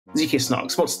ZK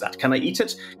snarks, what's that? Can I eat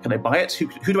it? Can I buy it?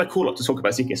 Who do I call up to talk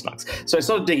about ZK snarks? So I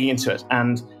started digging into it,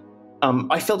 and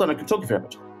I fell down a cryptography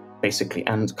rabbit hole, basically,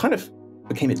 and kind of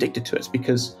became addicted to it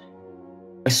because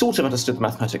I sort of understood the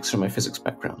mathematics from my physics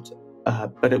background,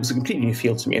 but it was a completely new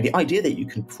field to me. And the idea that you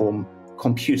can perform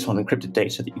compute on encrypted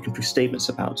data, that you can prove statements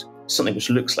about something which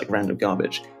looks like random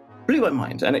garbage, blew my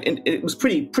mind. And it was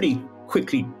pretty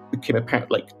quickly became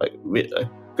apparent,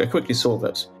 I quickly saw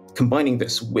that combining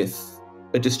this with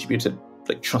a distributed,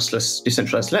 trustless,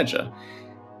 decentralized ledger,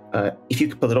 if you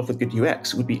could pull it off with good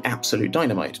UX, it would be absolute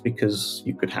dynamite, because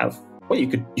you could have, you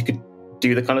could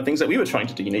do the kind of things that we were trying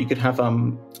to do. You could have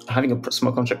having a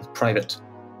smart contract with private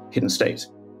hidden state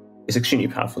is extremely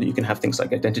powerful. You can have things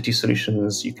like identity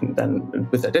solutions. You can then,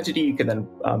 with identity, you can then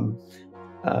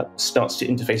start to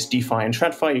interface DeFi and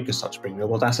TradFi. You can start to bring real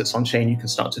world assets on chain. You can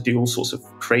start to do all sorts of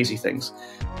crazy things.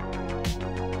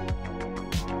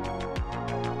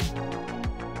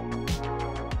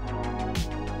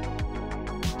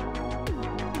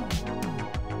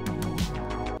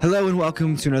 Hello and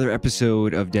welcome to another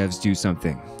episode of Devs Do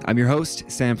Something. I'm your host,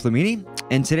 Sam Flamini,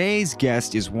 and today's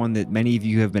guest is one that many of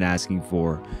you have been asking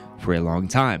for a long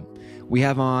time. We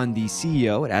have on the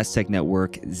CEO at Aztec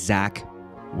Network, Zac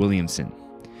Williamson.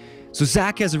 So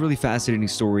Zac has a really fascinating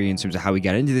story in terms of how he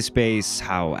got into the space,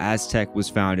 how Aztec was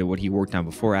founded, what he worked on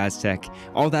before Aztec.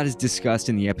 All that is discussed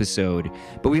in the episode,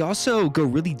 but we also go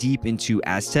really deep into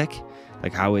Aztec,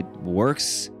 like how it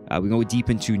works. We go deep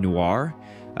into Noir.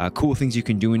 Cool things you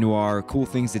can do in Noir, cool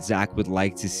things that Zac would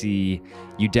like to see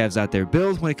you devs out there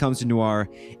build when it comes to Noir,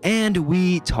 and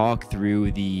we talk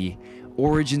through the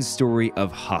origin story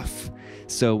of Huff.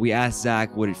 So we asked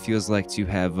Zac what it feels like to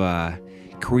have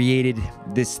created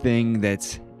this thing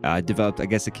that's developed, I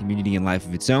guess, a community and life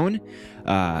of its own.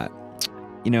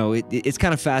 It's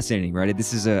kind of fascinating, right?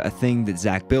 This is a thing that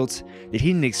Zac built that he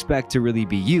didn't expect to really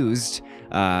be used,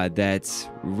 that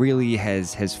really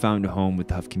has found a home with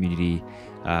the Huff community.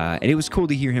 And it was cool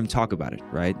to hear him talk about it,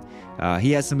 right?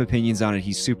 He has some opinions on it.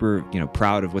 He's super,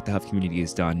 proud of what the Huff community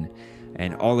has done.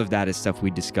 And all of that is stuff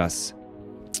we discuss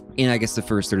in, I guess, the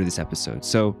first third of this episode.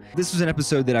 So this was an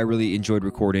episode that I really enjoyed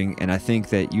recording, and I think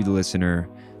that you, the listener,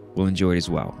 will enjoy it as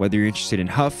well. Whether you're interested in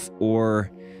Huff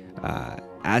or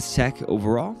Aztec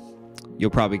overall, you'll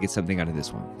probably get something out of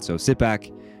this one. So sit back,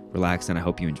 relax, and I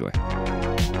hope you enjoy.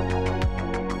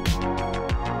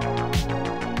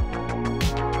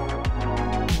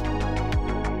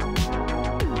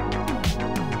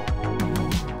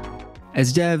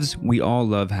 As devs, we all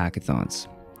love hackathons.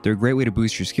 They're a great way to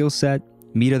boost your skill set,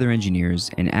 meet other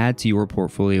engineers, and add to your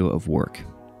portfolio of work.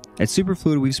 At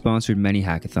Superfluid, we've sponsored many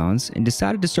hackathons and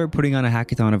decided to start putting on a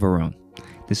hackathon of our own,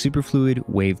 the Superfluid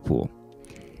Wave Pool.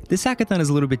 This hackathon is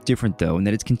a little bit different though, in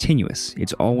that it's continuous.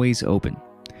 It's always open.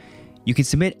 You can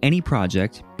submit any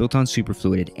project built on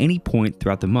Superfluid at any point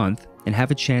throughout the month and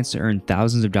have a chance to earn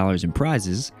thousands of dollars in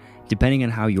prizes, depending on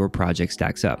how your project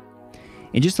stacks up.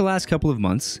 In just the last couple of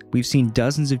months, we've seen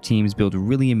dozens of teams build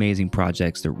really amazing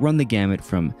projects that run the gamut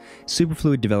from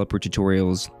Superfluid developer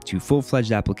tutorials to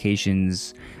full-fledged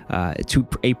applications to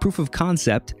a proof of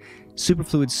concept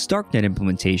Superfluid StarkNet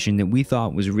implementation that we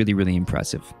thought was really, really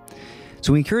impressive.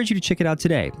 So we encourage you to check it out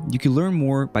today. You can learn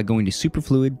more by going to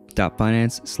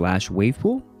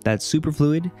superfluid.finance/wavepool. That's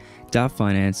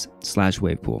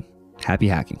superfluid.finance/wavepool. Happy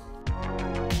hacking.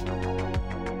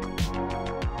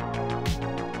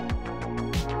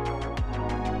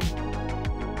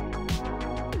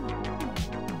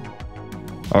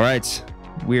 All right,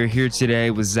 we're here today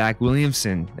with Zac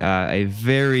Williamson, a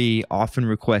very often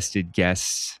requested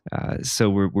guest. So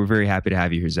we're very happy to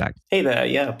have you here, Zac. Hey there,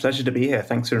 yeah, pleasure to be here.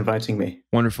 Thanks for inviting me.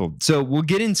 Wonderful. So we'll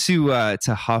get into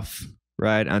to Huff,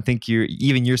 right? I think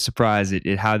you're surprised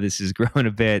at how this has grown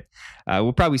a bit.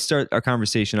 We'll probably start our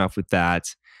conversation off with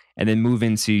that, and then move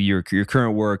into your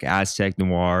current work, Aztec,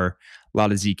 Noir, a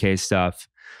lot of ZK stuff.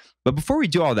 But before we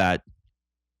do all that,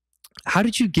 how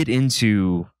did you get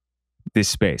into this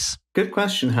space? Good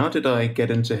question. How did I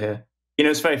get into here?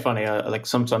 It's very funny.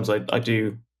 Sometimes I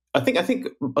do. I think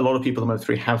a lot of people in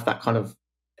Web3 have that kind of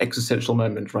existential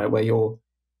moment, right, where you've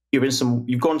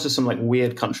gone to some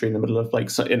weird country in the middle of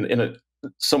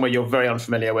somewhere you're very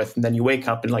unfamiliar with, and then you wake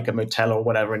up in a motel or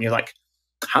whatever, and you're like,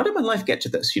 how did my life get to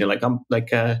this? What on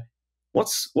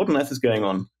earth is going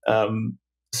on?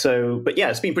 But yeah,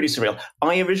 it's been pretty surreal.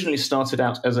 I originally started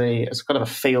out as kind of a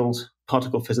failed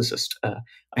particle physicist. I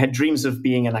had dreams of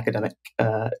being an academic,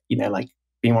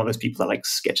 being one of those people that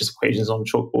sketches equations on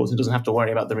chalkboards and doesn't have to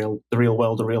worry about the real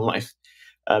world or real life.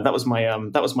 That was my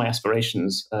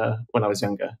aspirations when I was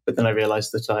younger. But then I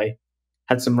realized that I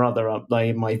had some rather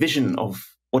my vision of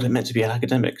what it meant to be an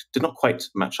academic did not quite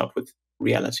match up with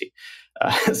reality.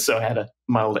 So I had a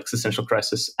mild existential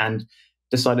crisis and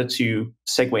decided to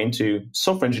segue into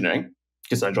software engineering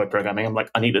because I enjoy programming. I'm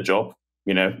like, I need a job.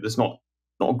 There's not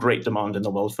a great demand in the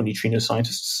world for neutrino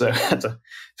scientists, so I had to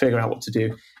figure out what to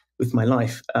do with my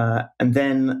life. And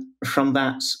then from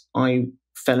that, I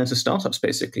fell into startups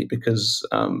basically because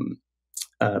a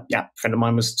friend of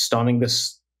mine was starting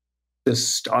this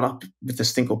startup with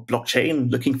this thing called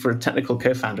blockchain, looking for a technical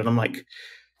co-founder. And I'm like,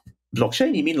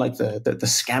 blockchain? You mean like the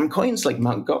scam coins, like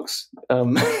Mt. Gox?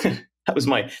 That was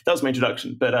my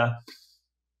introduction. But I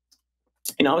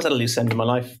was at a loose end in my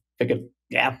life. Figured,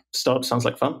 startup sounds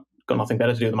like fun. Got nothing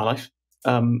better to do with my life.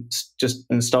 And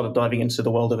started diving into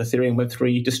the world of Ethereum,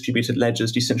 Web3, distributed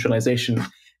ledgers, decentralization,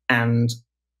 and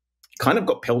kind of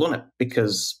got pilled on it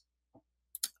because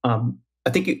I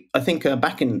think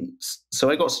back in, so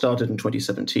I got started in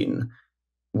 2017,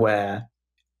 where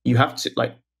you have to,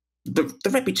 like, the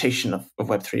reputation of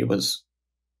Web3 was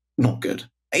not good.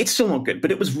 It's still not good,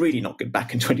 but it was really not good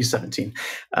back in 2017.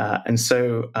 And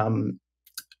so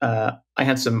I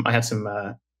had some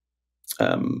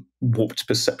warped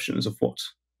perceptions of what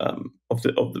of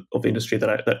the industry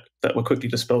that were quickly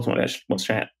dispelled once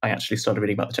I actually started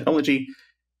reading about the technology,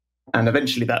 and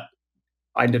eventually that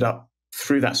I ended up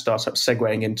through that startup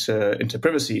segueing into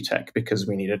privacy tech because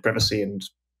we needed privacy and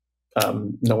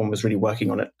no one was really working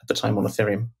on it at the time on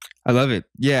Ethereum. I love it.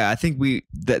 Yeah, I think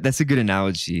that's a good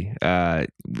analogy.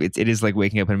 It is like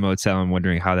waking up in a motel and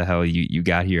wondering how the hell you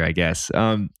got here, I guess.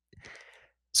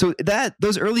 So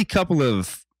those early couple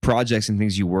of projects and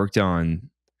things you worked on,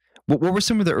 what were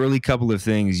some of the early couple of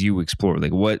things you explored?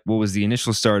 Like what was the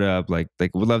initial startup? Like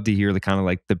would love to hear the kind of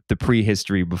like the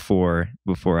prehistory before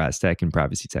Aztec and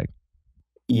privacy tech.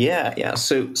 Yeah.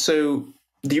 So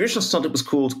the original startup was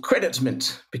called Credit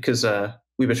Mint because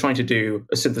we were trying to do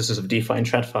a synthesis of DeFi and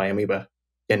TradFi, and we were,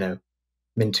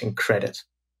 minting credit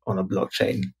on a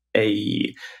blockchain.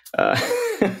 It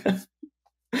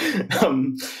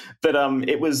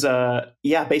was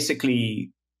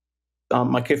basically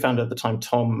my co-founder at the time,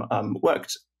 Tom,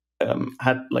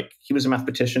 he was a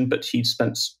mathematician, but he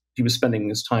was spending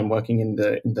his time working in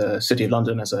the city of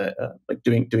London as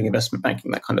doing investment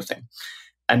banking, that kind of thing,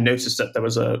 and noticed that there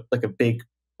was a big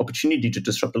opportunity to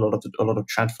disrupt a lot of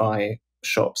TradFi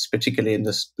shops, particularly in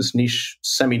this niche,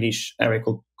 semi-niche area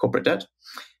called corporate debt,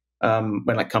 when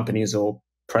like companies or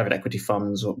private equity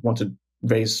funds want to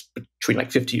raise between like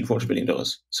 $50 and $40 billion.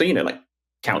 So like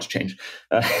couch change,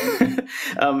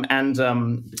 and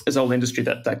there's a whole industry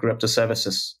that grew up to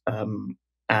services,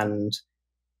 and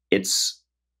it's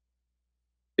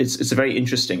a very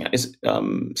interesting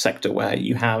sector where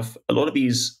you have a lot of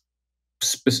these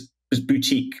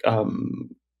boutique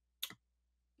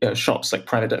shops like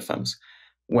private debt firms,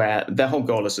 where their whole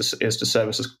goal is to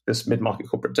service this mid-market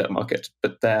corporate debt market,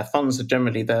 but their funds are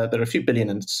generally they're a few billion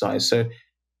in size, so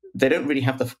they don't really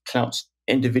have the clout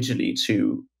individually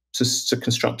to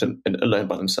construct a loan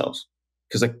by themselves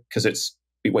because it's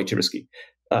be way too risky.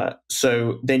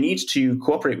 So they need to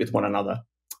cooperate with one another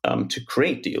to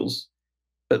create deals,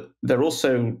 but they're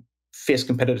also fierce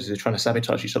competitors who are trying to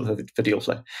sabotage each other for deal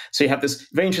flow. So you have this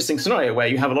very interesting scenario where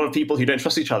you have a lot of people who don't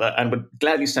trust each other and would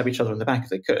gladly stab each other in the back if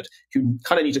they could, who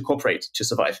kind of need to cooperate to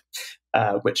survive,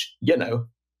 which,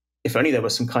 if only there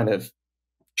was some kind of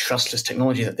trustless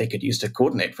technology that they could use to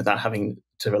coordinate without having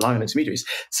to rely on intermediaries.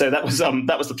 So that was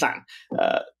the plan.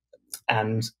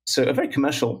 And so a very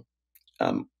commercial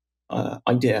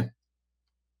idea,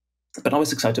 but I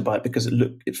was excited by it because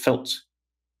it felt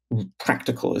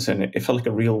practical, as in it felt like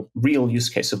a real use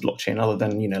case of blockchain, other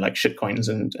than like shit coins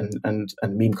and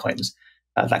meme coins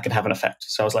that could have an effect.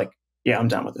 So I was like, yeah, I'm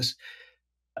down with this.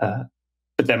 But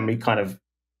then we kind of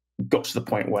got to the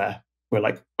point where we're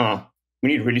like, we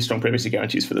need really strong privacy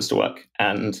guarantees for this to work,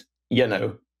 and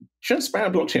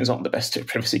transparent blockchains aren't the best at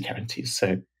privacy guarantees.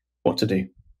 So what to do?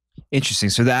 Interesting.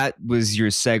 So that was your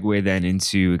segue then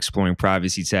into exploring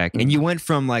privacy tech, and you went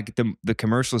from like the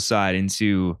commercial side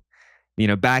into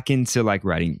back into like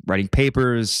writing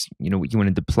papers, you went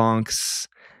into Planck's,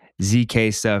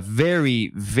 ZK stuff,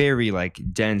 very, very like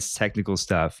dense technical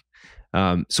stuff.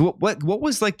 So what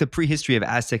was like the prehistory of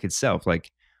Aztec itself? Like,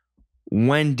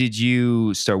 when did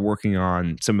you start working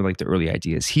on some of like the early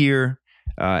ideas here?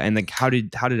 And like, how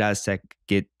did Aztec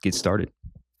get started?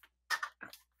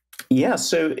 Yeah,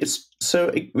 so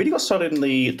it really got started in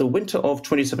the winter of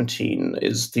 2017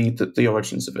 is the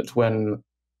origins of it, when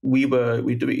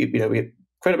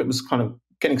Credit was kind of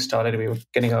getting started. We were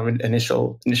getting our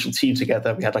initial team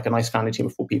together. We had like a nice founding team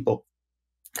of 4 people,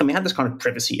 and we had this kind of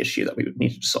privacy issue that we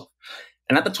needed to solve.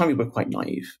 And at the time, we were quite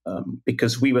naive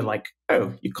because we were like,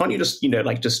 oh, you just,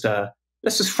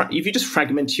 let's just if you just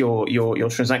fragment your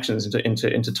transactions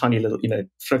into tiny little,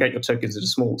 fragment your tokens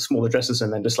into small addresses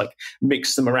and then just like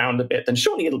mix them around a bit, then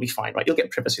surely it'll be fine, right? You'll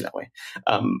get privacy that way.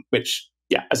 Which,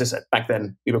 yeah, as I said, back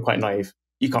then we were quite naive.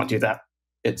 You can't do that.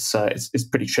 It's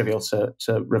pretty trivial to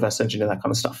reverse engineer that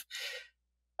kind of stuff.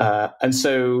 And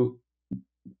so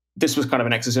this was kind of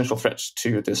an existential threat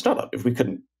to the startup. If we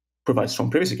couldn't provide strong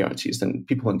privacy guarantees, then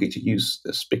people weren't going to use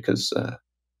this because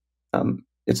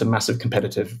it's a massive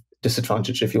competitive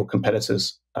disadvantage if your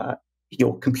competitors,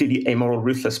 your completely amoral,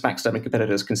 ruthless, backstabbing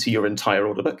competitors can see your entire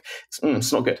order book.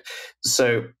 It's not good.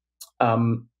 So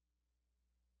I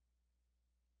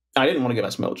didn't want to go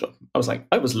back to my old job.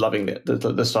 I was loving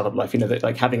the startup life,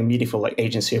 like having a meaningful like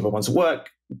agency over one's work,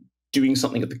 doing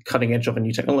something at the cutting edge of a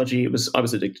new technology. I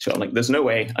was addicted to it. I'm like, there's no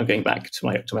way I'm going back to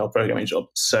my old programming job.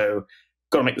 So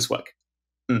got to make this work.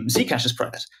 Zcash is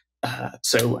private.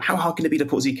 So how hard can it be to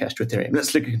put Zcash to Ethereum?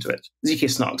 Let's look into it. ZK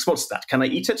snarks, what's that? Can I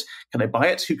eat it? Can I buy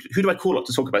it? Who do I call up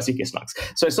to talk about ZK snarks?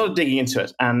 So I started digging into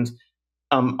it, and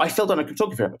I fell down a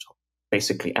cryptography rabbit hole,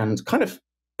 basically, and kind of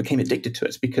became addicted to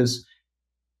it because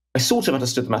I sort of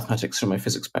understood the mathematics from my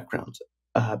physics background,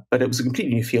 but it was a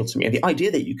completely new field to me. And the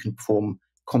idea that you can perform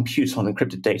compute on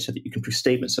encrypted data, that you can prove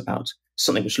statements about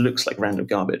something which looks like random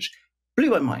garbage, blew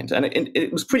my mind. And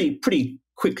it was pretty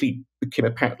quickly became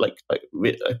apparent,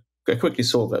 I quickly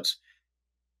saw that,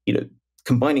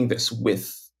 combining this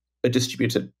with a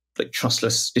distributed, like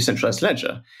trustless, decentralized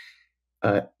ledger,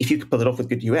 if you could pull it off with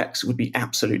good UX, it would be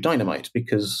absolute dynamite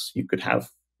because you could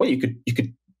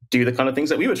do the kind of things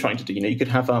that we were trying to do. You could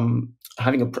have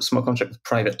having a smart contract with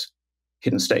private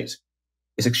hidden state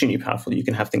is extremely powerful. You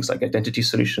can have things like identity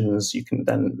solutions. You can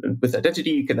then, with identity,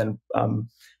 you can then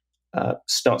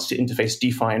starts to interface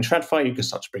DeFi and TradFi. You can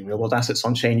start to bring real world assets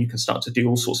on chain. You can start to do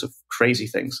all sorts of crazy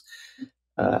things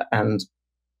and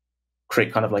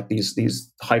create kind of like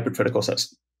these hybrid protocol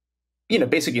sets.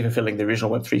 Basically fulfilling the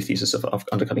original Web3 thesis of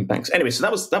undercutting banks. Anyway, so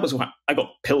that was why I got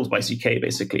pilled by ZK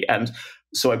basically, and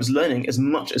so I was learning as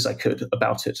much as I could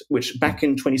about it, which back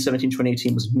in 2017,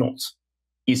 2018 was not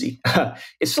easy.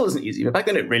 It still isn't easy, but back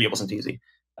then it really wasn't easy.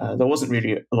 There wasn't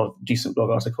really a lot of decent blog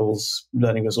articles,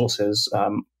 learning resources.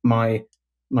 My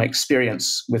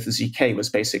experience with ZK was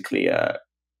basically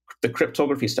the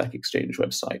Cryptography Stack Exchange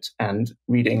website and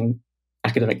reading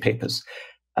academic papers,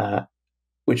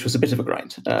 which was a bit of a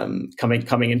grind.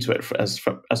 Coming into it as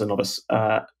a novice,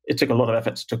 it took a lot of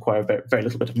effort to acquire very, very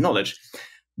little bit of knowledge,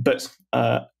 but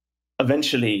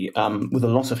eventually, with a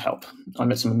lot of help, I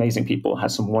met some amazing people, had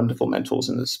some wonderful mentors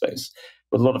in this space.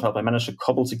 With a lot of help, I managed to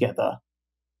cobble together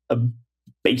a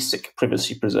basic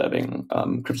privacy-preserving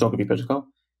cryptography protocol.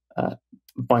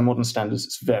 By modern standards,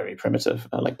 it's very primitive,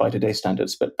 like by today's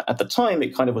standards. But at the time,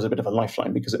 it kind of was a bit of a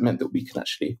lifeline because it meant that we could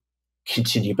actually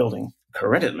continue building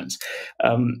credit limits.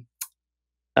 So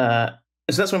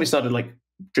that's when we started like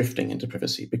drifting into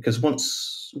privacy, because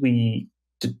once we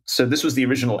did, so this was the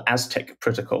original Aztec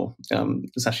protocol.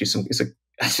 It's actually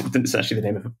the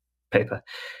name of a paper.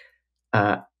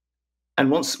 And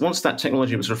once that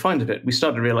technology was refined a bit, we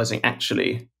started realizing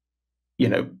actually,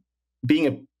 being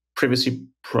a privacy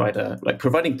provider, like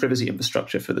providing privacy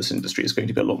infrastructure for this industry is going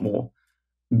to be a lot more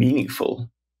meaningful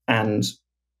and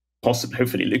possibly,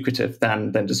 hopefully, lucrative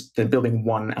than building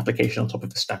one application on top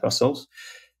of the stack ourselves.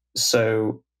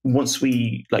 So once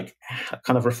we like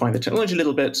kind of refined the technology a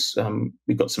little bit,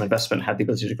 we got some investment, had the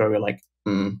ability to grow. We're like,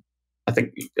 I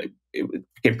think it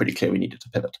became pretty clear we needed to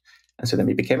pivot. And so then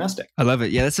we became Aztec. I love it.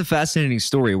 Yeah, that's a fascinating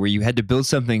story where you had to build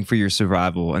something for your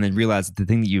survival and then realize that the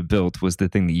thing that you built was the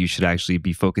thing that you should actually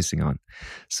be focusing on.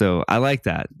 So I like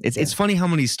that. It's funny how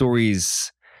many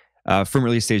stories from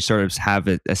early stage startups have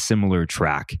a similar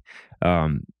track.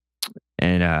 And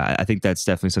I think that's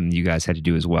definitely something you guys had to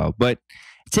do as well. But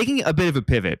taking a bit of a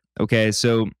pivot, okay,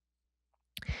 so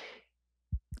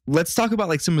let's talk about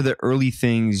like some of the early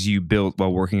things you built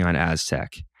while working on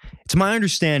Aztec. It's my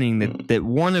understanding that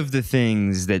one of the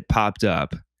things that popped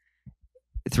up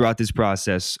throughout this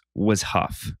process was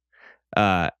Huff.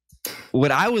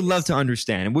 What I would love to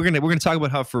understand, and we're gonna talk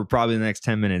about Huff for probably the next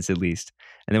 10 minutes at least,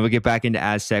 and then we'll get back into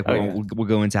Aztec. We'll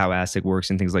go into how Aztec works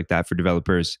and things like that for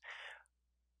developers.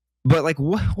 But like,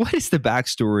 what is the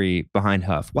backstory behind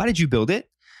Huff? Why did you build it?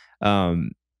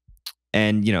 And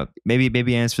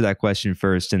maybe answer that question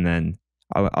first, and then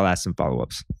I'll ask some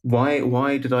follow-ups.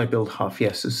 Why did I build Huff?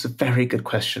 Yes, it's a very good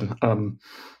question.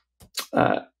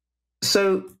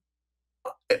 So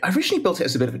I originally built it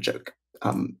as a bit of a joke.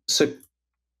 So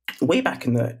way back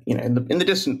in the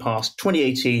distant past,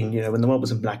 2018, when the world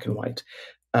was in black and white,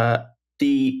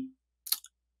 the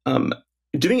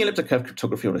doing elliptic curve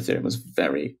cryptography on Ethereum was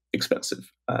very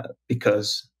expensive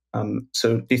because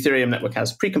so the Ethereum network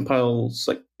has precompiles,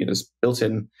 like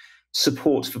built-in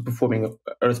support for performing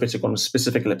arithmetic on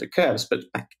specific elliptic curves, but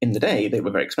back in the day they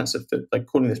were very expensive. Like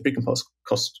calling these precompiles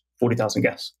cost 40,000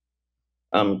 gas,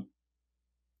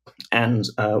 and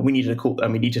we needed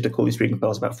to call these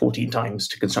precompiles about 14 times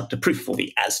to construct a proof for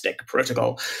the Aztec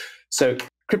protocol. So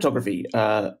cryptography,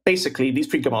 basically, these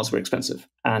precompiles were expensive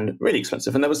and really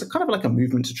expensive, and there was kind of like a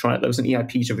movement to try it. There was an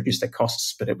EIP to reduce their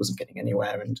costs, but it wasn't getting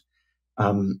anywhere, and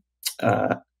we're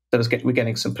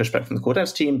getting some pushback from the core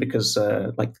devs team because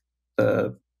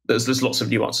there's lots of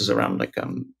nuances around like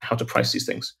how to price these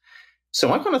things.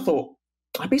 So I kind of thought,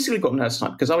 I basically got nervous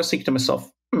tonight because I was thinking to myself,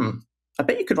 I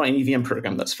bet you could write an EVM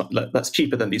program that's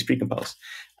cheaper than these precompiles,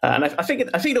 and I think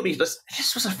it'll be this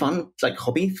was a fun like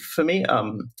hobby for me.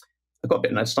 I got a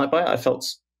bit nervous tonight by it. I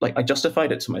felt like I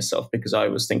justified it to myself because I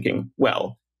was thinking,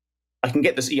 well, I can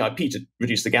get this EIP to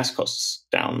reduce the gas costs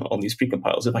down on these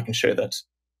precompiles if I can show that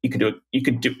you can do it. You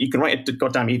can write a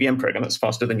goddamn EVM program that's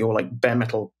faster than your like bare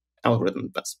metal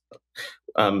algorithm. That's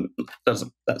a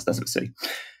bit silly.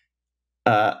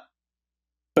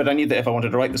 But I knew that if I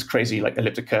wanted to write this crazy like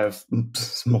elliptic curve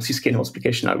multi-scalar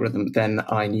multiplication algorithm, then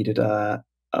I needed to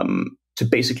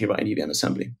basically write an EVM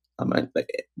assembly.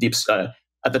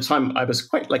 At the time, I was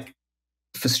quite like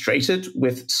frustrated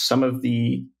with some of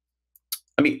the.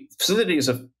 I mean, Solidity is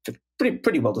a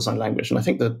pretty well designed language, and I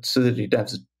think the Solidity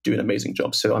devs do an amazing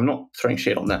job. So I'm not throwing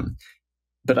shade on them,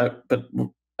 but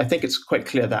I think it's quite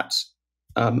clear that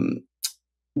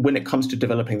when it comes to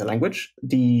developing the language,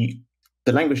 the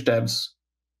language devs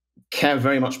care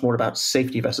very much more about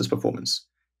safety versus performance,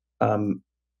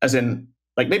 as in.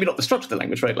 Like maybe not the structure of the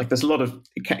language, right? Like there's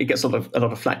it gets a lot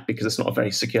of flack because it's not a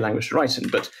very secure language to write in.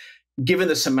 But given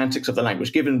the semantics of the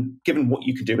language, given what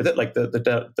you can do with it, like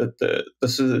the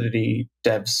Solidity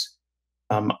devs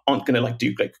aren't going to like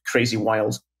do like crazy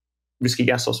wild risky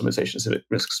gas optimizations if it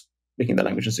risks making the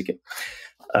language insecure.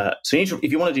 So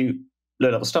if you want to do low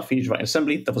level stuff, you need to write an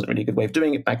assembly. That wasn't really a good way of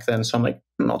doing it back then. So I'm like,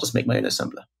 I'll just make my own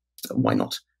assembler. Why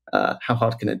not? How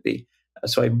hard can it be?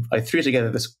 So I threw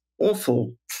together this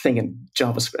awful thing in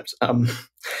JavaScript.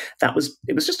 It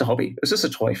was just a hobby. It was just a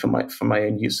toy for my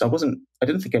own use. I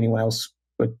didn't think anyone else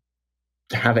would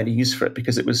have any use for it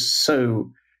because it was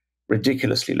so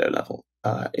ridiculously low level.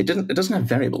 It doesn't have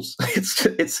variables.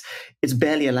 It's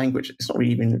barely a language. It's not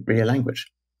even really a language.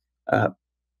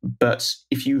 But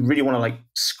if you really want to like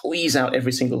squeeze out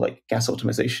every single like gas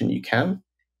optimization you can,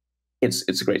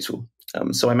 it's a great tool.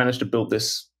 So I managed to build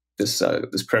this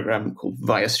program called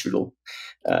Weirstrudel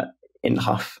in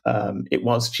Huff. It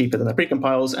was cheaper than the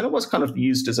precompiles, and it was kind of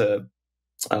used as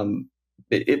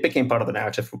it became part of the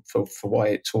narrative for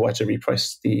why to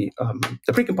reprice the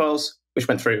precompiles, which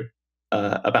went through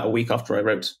about a week after I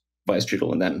wrote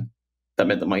Weirstrudel, and then that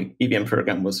meant that my EVM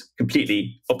program was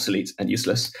completely obsolete and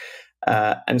useless.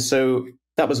 And so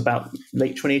that was about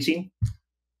late 2018.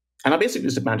 And I basically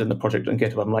just abandoned the project on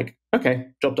GitHub. I'm like, okay,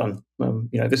 job done.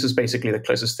 This is basically the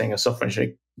closest thing a software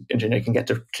engineer can get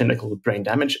to clinical brain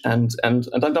damage, and I'm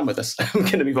done with this. I'm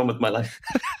going to move on with my life.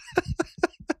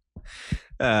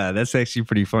 That's actually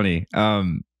pretty funny.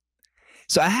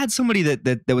 So I had somebody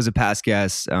that was a past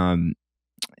guest.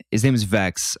 His name is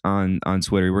Vex on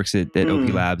Twitter. He works at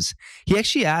OP Labs. He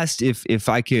actually asked if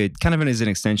I could, kind of as an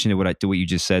extension to what you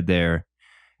just said there.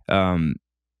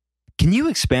 Can you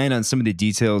expand on some of the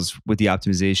details with the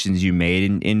optimizations you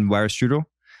made in Weirstrudel?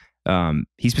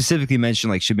 He specifically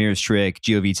mentioned like Shamir's trick,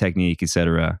 GOV technique,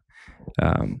 etc.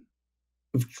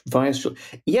 Weirstrudel,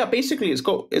 yeah. Basically, as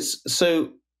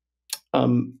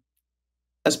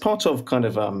part of kind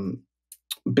of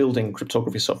building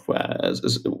cryptography software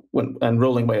and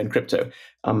rolling away in crypto,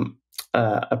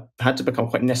 I had to become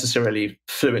quite necessarily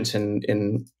fluent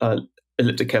in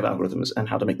elliptic curve algorithms and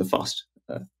how to make them fast,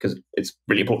 because it's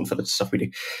really important for the stuff we do.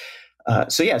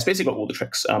 So yeah, it's basically got all the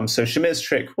tricks. So Shamir's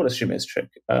trick, what is Shamir's trick?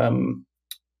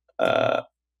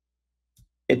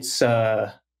 It's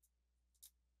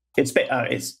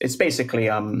basically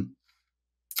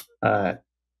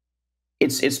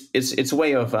it's a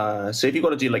way of so if you've got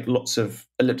to do like lots of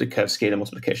elliptic curve scalar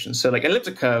multiplication. So like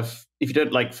elliptic curve, if you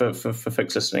don't like for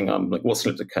folks listening, like what's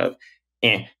elliptic curve?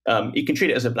 You can treat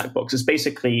it as a black box.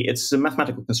 It's a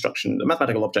mathematical construction, a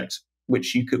mathematical object,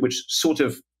 which sort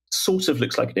of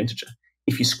looks like an integer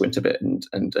if you squint a bit and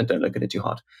don't look at it too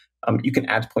hard. You can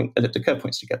add elliptic curve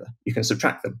points together. You can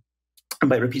subtract them, and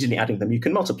by repeatedly adding them, you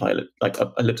can multiply like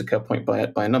a elliptic curve point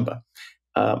by a number.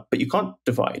 But you can't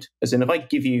divide. As in,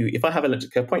 if I have a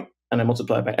elliptic curve point and I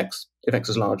multiply it by x, if x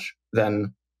is large,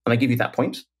 then and I give you that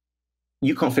point,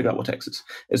 you can't figure out what X is.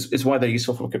 It's why they're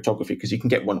useful for cryptography, because you can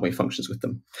get one-way functions with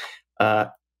them. Uh,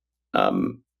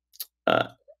 um,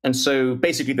 and so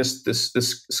basically this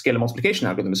scalar multiplication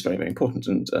algorithm is very, very important.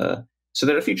 And so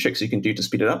there are a few tricks you can do to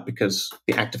speed it up, because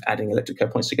the act of adding elliptic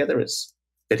curve points together is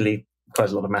fiddly,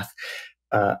 requires a lot of math.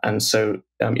 And so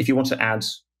if you want to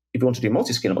do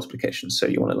multi-scalar multiplication, so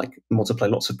you want to like multiply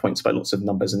lots of points by lots of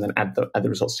numbers and then add the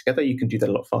results together, you can do that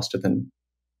a lot faster than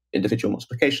individual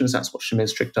multiplications. That's what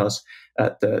Shamir's trick does.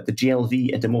 The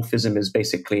GLV endomorphism is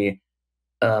basically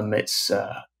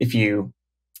if you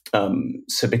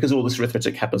so because all this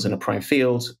arithmetic happens in a prime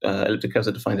field, elliptic curves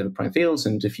are defined in prime fields,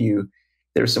 and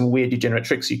there are some weird degenerate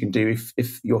tricks you can do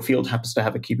if your field happens to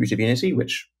have a cube root of unity,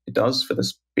 which it does for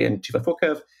this BN254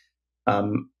 curve.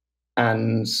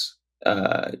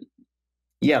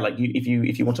 Like if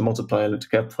you want to multiply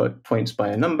elliptic curve points by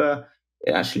a number,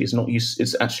 it actually is not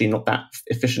it's actually not that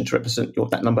efficient to represent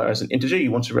that number as an integer.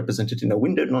 You want to represent it in a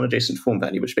windowed non-adjacent form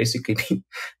value, which basically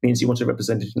means you want to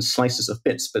represent it in slices of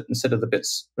bits, but instead of the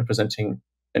bits representing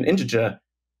an integer,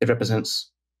 it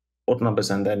represents odd numbers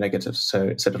and their negatives. So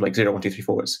instead of like 0, 1, 2, 3,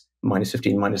 4, it's minus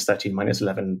 15, minus 13, minus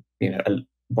 11,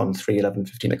 1, 3, 11,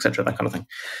 15, etc., that kind of thing.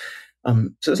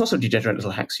 So there's lots of degenerate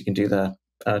little hacks you can do there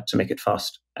to make it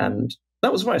fast. And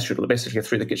that was Weirstrudel. Basically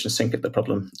threw the kitchen sink at the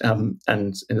problem. And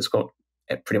it's got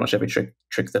pretty much every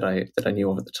trick that I knew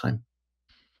of at the time.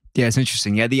 Yeah, it's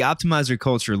interesting. Yeah, the optimizer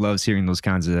culture loves hearing those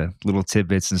kinds of little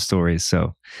tidbits and stories.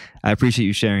 So I appreciate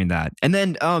you sharing that. And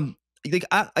then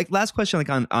last question, like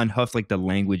on Huff, like the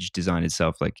language design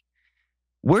itself, like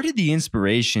where did the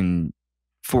inspiration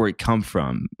for it come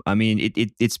from? I mean,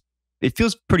 it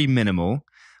feels pretty minimal,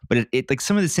 but it like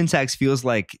some of the syntax feels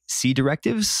like C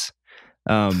directives.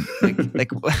 I'm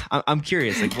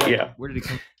curious, like where did it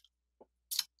come from?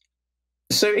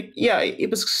 So it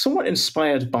was somewhat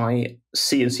inspired by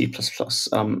C and C++,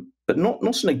 but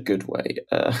not in a good way.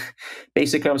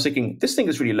 Basically, I was thinking, this thing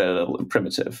is really low level and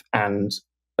primitive and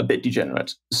a bit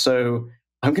degenerate. So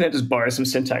I'm going to just borrow some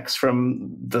syntax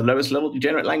from the lowest level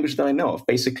degenerate language that I know of.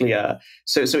 Basically,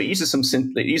 so it uses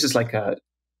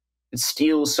it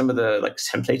steals some of the like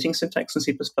templating syntax in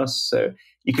C++. So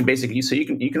you can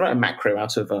you can write a macro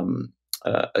out of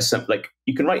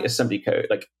you can write assembly code,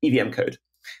 like EVM code.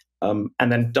 And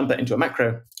then dump that into a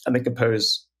macro, and then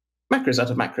compose macros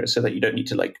out of macros, so that you don't need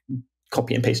to like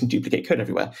copy and paste and duplicate code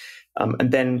everywhere.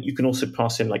 And then you can also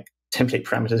pass in like template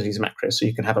parameters of these macros, so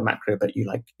you can have a macro that you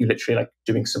literally like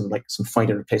doing some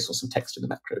find and replace or some text in the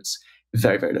macro. It's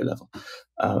very, very low level.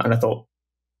 And I thought,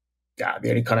 the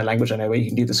only kind of language I know where you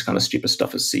can do this kind of stupid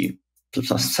stuff is C++.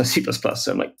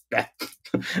 So I'm like,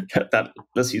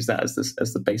 let's use that as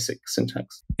the basic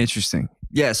syntax. Interesting.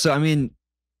 Yeah. So I mean,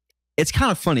 it's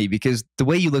kind of funny because the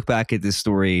way you look back at this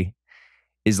story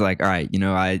is like, all right,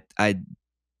 I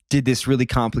did this really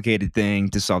complicated thing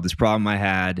to solve this problem I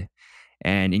had.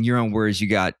 And in your own words, you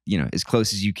got, as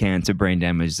close as you can to brain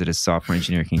damage that a software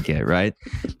engineer can get, right?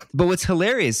 But what's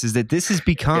hilarious is that this has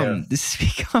become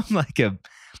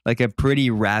like a pretty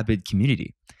rabid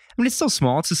community. I mean, it's still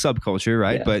small. It's a subculture,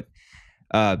 right? Yeah.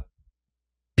 But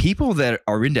people that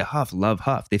are into Huff love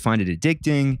Huff. They find it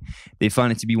addicting. They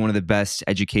find it to be one of the best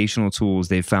educational tools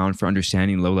they've found for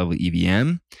understanding low-level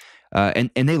EVM.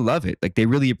 And they love it. Like, they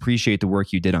really appreciate the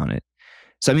work you did on it.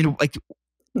 So, I mean, like,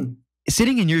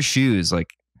 sitting in your shoes,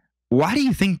 like, why do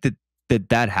you think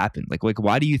that happened? Like,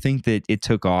 why do you think that it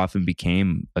took off and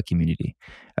became a community?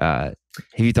 Have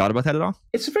you thought about that at all?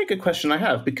 It's a very good question I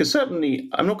have, because certainly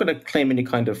I'm not going to claim any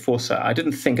kind of foresight. I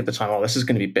didn't think at the time, this is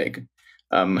going to be big.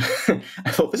 I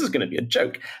thought this is going to be a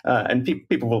joke, and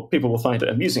people will find it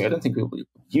amusing. I don't think people will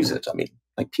use it. I mean,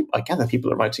 I gather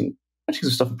people are writing some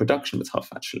stuff in production with Huff,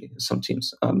 actually, some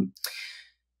teams.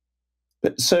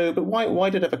 But why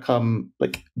did it become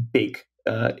like big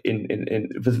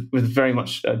with very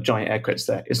much giant air quotes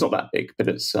there? It's not that big, but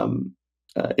it's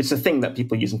a thing that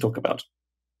people use and talk about.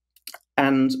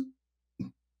 And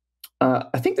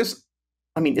I think it's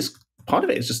part of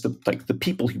it is just the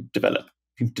people who've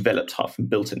developed Huff and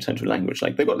built it into a language.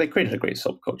 Like they created a great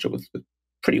subculture with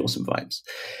pretty awesome vibes.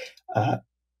 But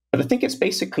I think it's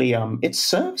basically it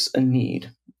serves a niche,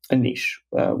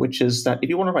 which is that if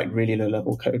you want to write really low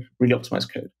level code, really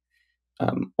optimized code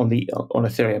on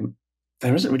Ethereum,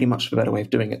 there isn't really much of a better way of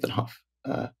doing it than Huff.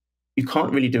 You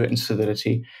can't really do it in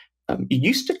Solidity. You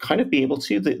used to kind of be able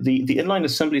to. The inline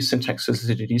assembly syntax for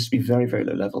Solidity used to be very, very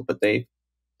low level, but they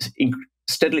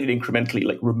steadily and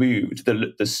incrementally removed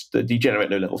the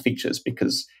degenerate low level features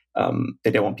because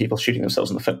they don't want people shooting themselves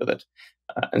in the foot with it.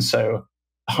 And so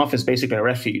Huff is basically a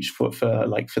refuge for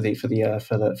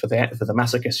the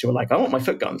masochists who are like, I want my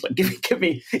foot guns. Like, give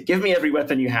me every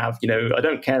weapon you have. I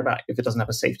don't care about if it doesn't have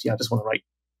a safety. I just want to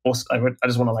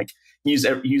just want to like use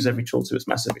every tool to its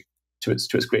to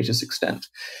its greatest extent.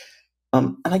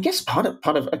 And I guess part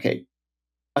of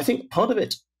I think part of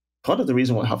the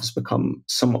reason why Huff has become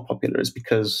somewhat popular is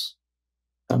because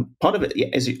part of it,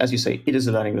 as you say, it is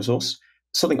a learning resource.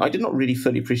 Something I did not really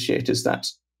fully appreciate is that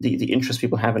the interest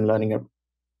people have in learning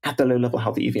at the low level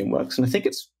how the EVM works. And I think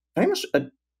it's very much a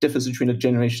difference between a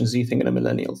Generation Z thing and a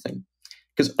millennial thing.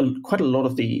 Because quite a lot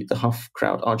of the Huff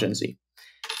crowd are Gen Z.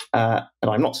 And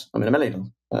I'm not. I'm a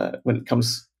millennial. When it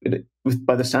comes,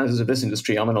 by the standards of this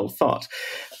industry, I'm an old fart.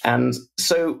 And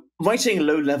so writing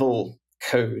low-level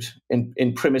code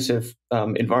in primitive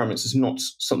environments is not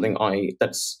something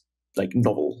that's like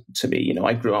novel to me.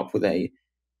 I grew up with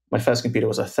my first computer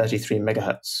was a 33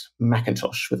 megahertz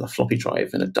Macintosh with a floppy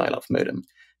drive and a dial-up modem.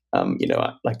 I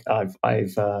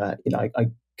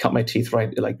cut my teeth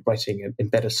writing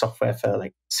embedded software for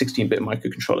like 16-bit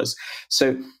microcontrollers.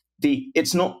 So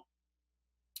it's not.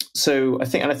 So I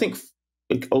think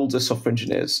like older software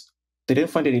engineers, they don't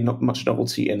find much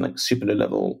novelty in like super low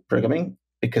level programming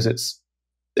because it's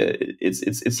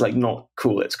like not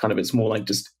cool. It's more like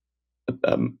just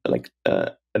an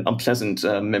unpleasant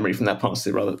memory from that past.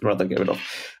 They rather get rid of.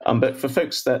 But for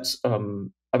folks that I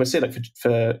would say like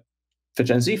for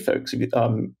Gen Z folks,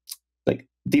 like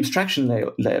the abstraction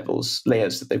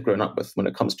layers that they've grown up with when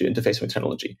it comes to interfacing with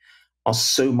technology are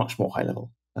so much more high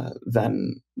level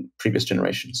than previous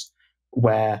generations,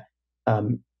 where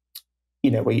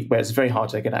it's very hard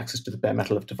to get access to the bare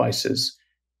metal of devices,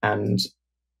 and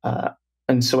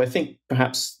so I think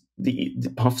perhaps the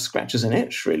Huff scratches an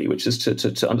itch really, which is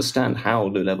to understand how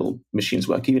low level machines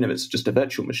work, even if it's just a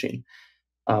virtual machine.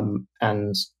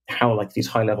 And how like these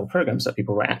high level programs that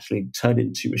people write actually turn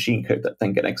into machine code that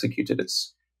then get executed.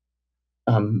 It's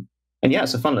a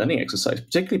fun learning exercise,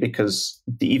 particularly because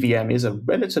the EVM is a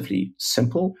relatively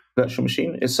simple virtual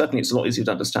machine. It's a lot easier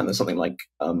to understand than something like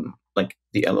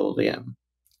the LLVM.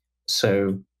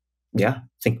 So yeah, I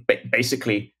think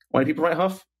basically why do people write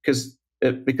Huff? Because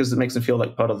it makes them feel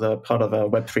like part of a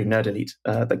Web3 nerd elite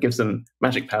that gives them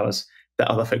magic powers that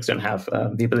other folks don't have,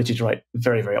 the ability to write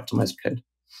very, very optimized code.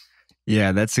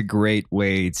 Yeah, that's a great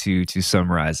way to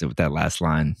summarize it with that last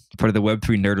line. Part of the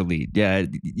Web3 nerd elite. Yeah,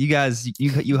 you guys,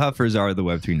 you Huffers are the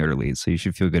Web3 nerd elite, so you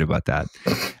should feel good about that.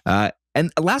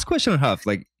 And last question on Huff,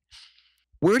 like,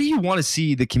 where do you want to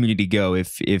see the community go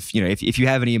if you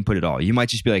have any input at all? You might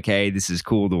just be like, hey, this is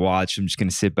cool to watch. I'm just going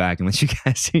to sit back and let you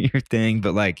guys do your thing.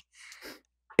 But like,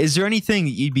 is there anything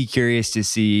that you'd be curious to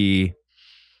see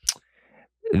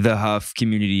the Huff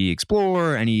community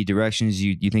explore? Any directions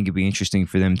you think it'd be interesting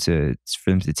for them to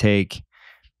take?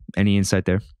 Any insight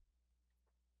there?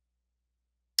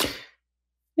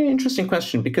 Yeah, interesting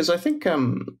question, because I think I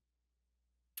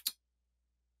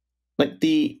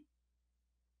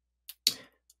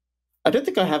don't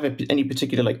think I have any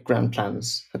particular like grand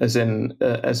plans, as in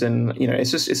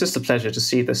it's just a pleasure to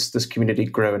see this community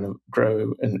grow and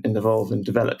evolve and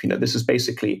develop. This is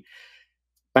basically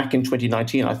back in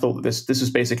 2019. I thought that this was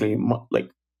basically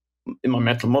like in my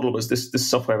mental model was this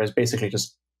software is basically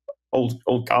just old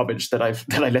garbage that I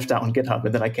left out on GitHub,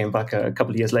 and then I came back a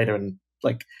couple of years later and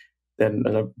like then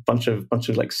a bunch of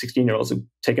like 16-year-olds have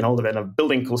taken hold of it and are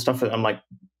building cool stuff with it. I'm like,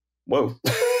 whoa.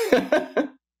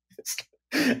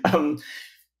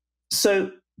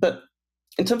 But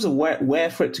in terms of where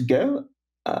for it to go,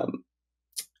 I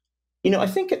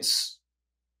think it's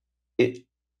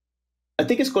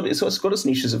got its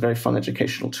niche as a very fun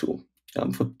educational tool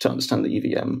to understand the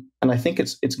EVM, and I think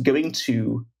it's going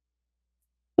to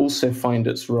also find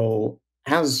its role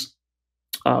as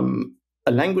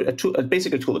a language,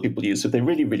 basically a tool that people use if they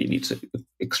really, really need to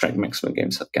extract maximum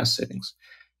gas savings.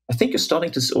 I think you're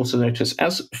starting to also notice,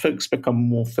 as folks become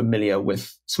more familiar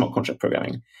with smart contract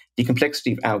programming, the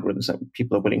complexity of algorithms that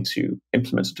people are willing to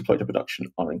implement and deploy to production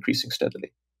are increasing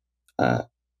steadily.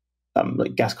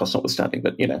 Like gas costs notwithstanding,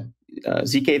 but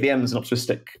zkVMs and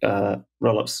optimistic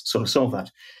rollups sort of solve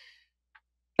that.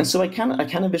 And so I can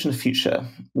envision a future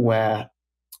where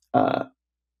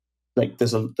like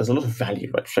there's a lot of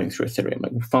value flowing through Ethereum,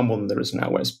 like far more than there is now,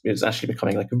 where it's actually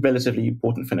becoming like a relatively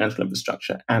important financial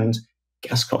infrastructure, and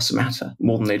gas costs matter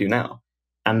more than they do now.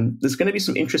 And there's going to be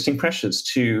some interesting pressures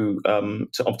to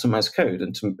optimize code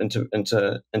and to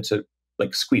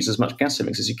like squeeze as much gas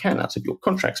savings as you can out of your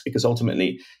contracts, because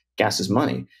ultimately gas is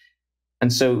money.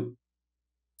 And so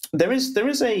there is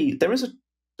a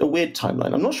weird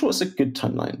timeline. I'm not sure it's a good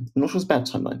timeline. I'm not sure it's a bad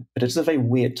timeline, but it's a very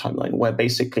weird timeline where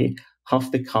basically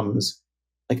Huff becomes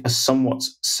like a somewhat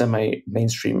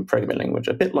semi-mainstream programming language,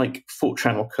 a bit like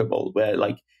Fortran or COBOL, where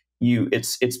like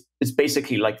it's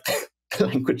basically like the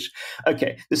language.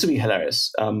 Okay, this would be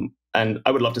hilarious. And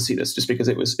I would love to see this just because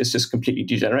it's just completely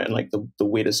degenerate and like the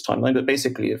weirdest timeline. But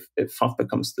basically, if Huff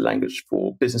becomes the language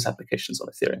for business applications on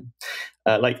Ethereum,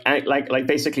 like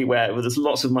basically where there's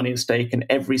lots of money at stake and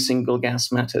every single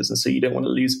gas matters, and so you don't want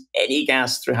to lose any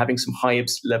gas through having some high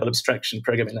level abstraction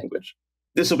programming language.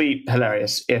 This will be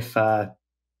hilarious if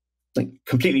like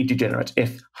completely degenerate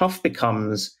if Huff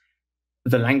becomes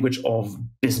the language of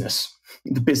business,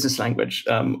 the business language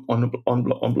on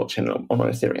blockchain on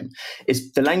Ethereum.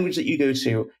 It's the language that you go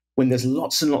to when there's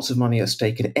lots and lots of money at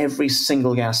stake, and every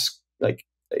single gas like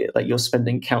you're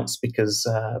spending counts because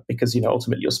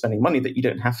ultimately you're spending money that you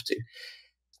don't have to.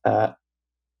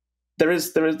 There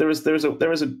is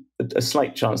a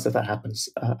slight chance that happens,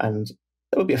 and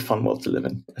that would be a fun world to live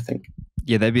in, I think.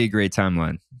 Yeah, that'd be a great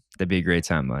timeline.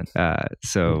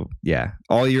 So yeah,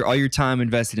 all your time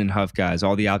invested in Huff, guys,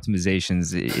 all the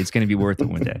optimizations, it's going to be worth it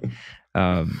one day.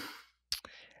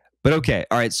 But okay,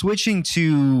 all right. Switching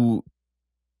to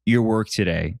your work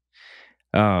today,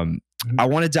 I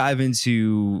want to dive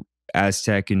into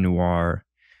Aztec and Noir.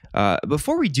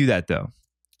 Before we do that, though,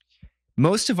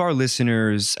 most of our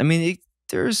listeners, I mean,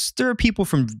 there are people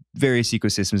from various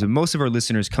ecosystems, but most of our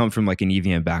listeners come from like an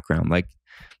EVM background. Like,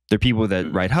 they're people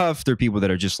that write Huff. They're people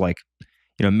that are just like,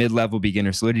 mid-level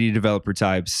beginner Solidity developer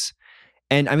types.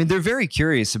 And I mean, they're very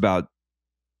curious about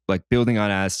like building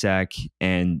on Aztec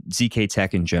and ZK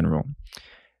tech in general.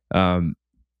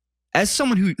 As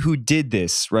someone who did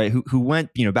this, right, who went,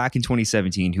 back in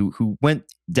 2017, who went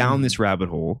down this rabbit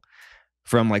hole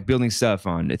from like building stuff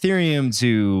on Ethereum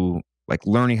to like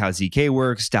learning how ZK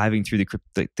works, diving through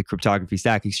the cryptography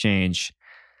stack exchange,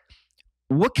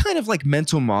 what kind of like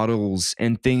mental models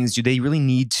and things do they really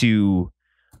need to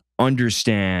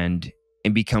understand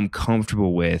and become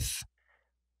comfortable with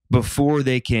before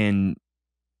they can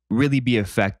really be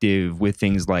effective with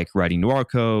things like writing Noir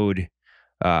code,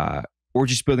 or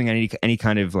just building any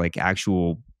kind of like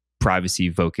actual privacy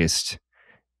focused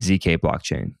ZK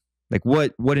blockchain? Like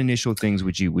what initial things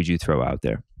would you throw out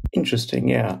there? Interesting.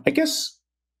 Yeah, I guess.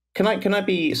 Can I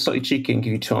be slightly cheeky and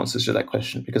give you two answers to that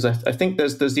question? Because I think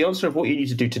there's the answer of what you need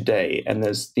to do today, and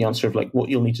there's the answer of like what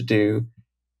you'll need to do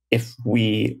if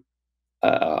we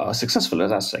are successful at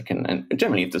Aztec, and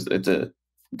generally if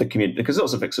the community, because it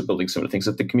also affects building similar things,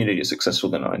 that the community is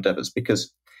successful in our endeavors.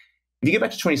 Because if you go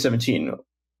back to 2017,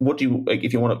 what do you like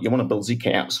if you want to build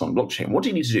ZK apps on blockchain? What do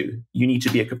you need to do? You need to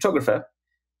be a cryptographer.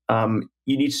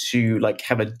 You need to like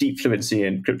have a deep fluency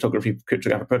in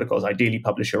cryptographic protocols. Ideally,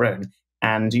 publish your own.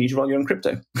 And you need to run your own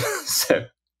crypto. So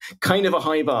kind of a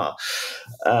high bar.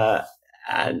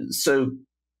 And so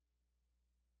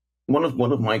one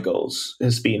of my goals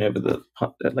has been over the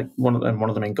one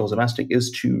of the main goals of Aztec is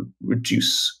to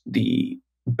reduce the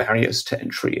barriers to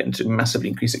entry and to massively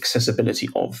increase accessibility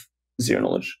of zero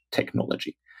knowledge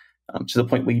technology, to the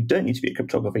point where you don't need to be a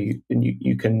cryptographer, and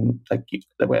you can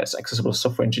where it's accessible to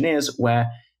software engineers,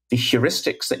 where the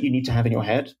heuristics that you need to have in your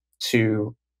head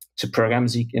to program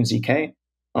in ZK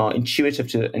are intuitive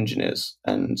to engineers,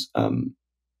 and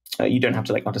you don't have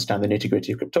to like understand the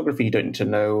nitty-gritty of cryptography. You don't need to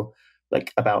know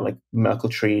like about like Merkle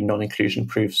tree non-inclusion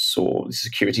proofs or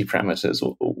security parameters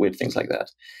or weird things like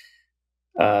that.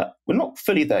 We're not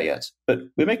fully there yet, but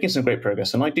we're making some great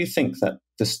progress, and I do think that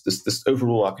this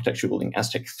overall architecture building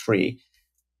Aztec 3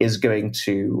 is going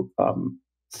to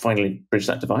finally bridge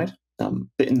that divide.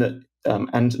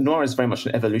 And Noir is very much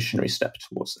an evolutionary step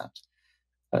towards that.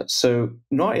 So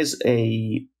Noir is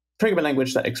a programming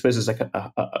language that exposes like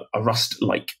a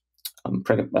Rust-like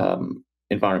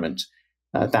environment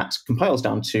that compiles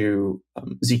down to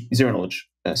zero knowledge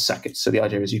sockets. So the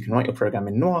idea is you can write your program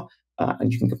in Noir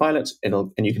and you can compile it,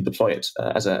 and you can deploy it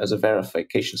as a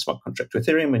verification smart contract to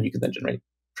Ethereum, and you can then generate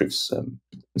proofs and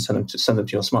send them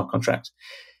to your smart contract.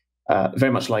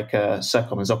 Very much like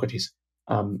Circom and Socrates.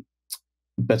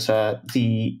 But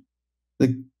the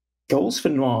goals for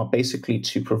Noir are basically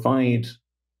to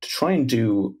try and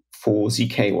do for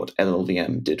ZK what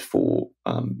LLVM did for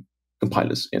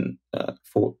compilers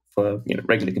for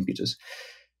regular computers.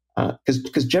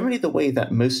 Because generally the way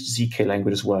that most ZK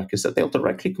languages work is that they'll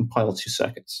directly compile two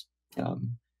circuits.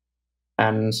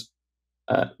 And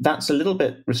that's a little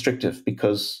bit restrictive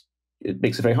because it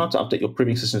makes it very hard to update your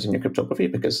proving systems in your cryptography,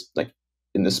 because like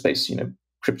in this space,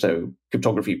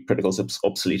 cryptography protocols are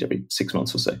obsolete every 6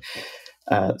 months or so.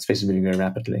 The space is moving very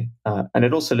rapidly. And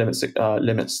it also limits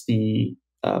the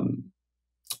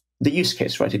use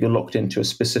case, right? If you're locked into a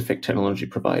specific technology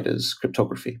provider's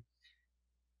cryptography.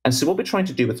 And so what we're trying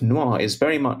to do with Noir is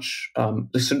very much, so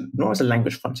Noir is a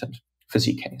language front end for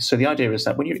ZK. So the idea is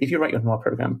that if you write your Noir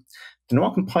program, the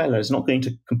Noir compiler is not going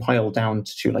to compile down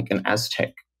to like an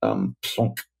Aztec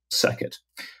plonk circuit.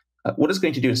 What it's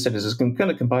going to do instead is it's going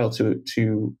to compile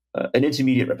to an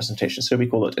intermediate representation. So we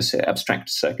call it an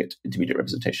abstract circuit intermediate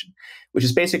representation, which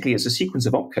is basically it's a sequence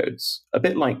of opcodes, a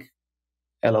bit like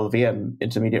LLVM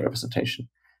intermediate representation,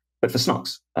 but for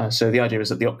SNARKs. So the idea is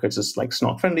that the opcodes are like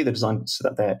SNARK friendly. They're designed so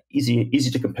that they're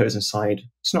easy to compose inside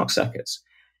SNARK circuits.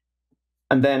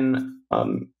 And then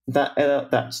that IR,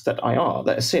 that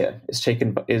ASIR,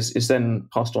 is then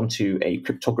passed on to a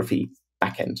cryptography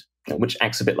backend, which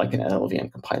acts a bit like an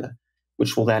LLVM compiler,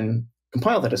 which will then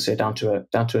compile that ASIR down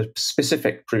to a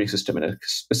specific proving system and a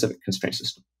specific constraint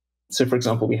system. So, for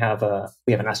example, we have an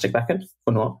Aztec backend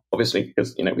for Noir, obviously,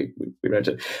 because we wrote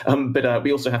it. But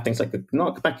we also have things like a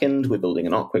NARC backend. We're building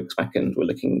an ArcWix backend. We're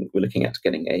looking at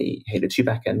getting a Halo 2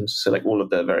 backend. So, like all of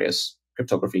the various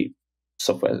cryptography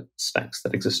software stacks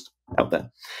that exist out there.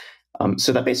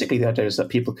 So that basically the idea is that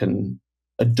people can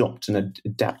adopt and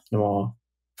adapt Noir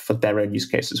for their own use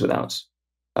cases without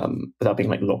being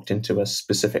like locked into a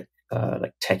specific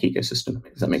like tech ecosystem.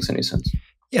 If that makes any sense.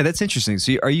 Yeah, that's interesting.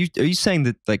 So are you saying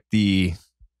that like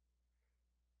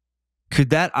could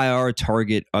that IR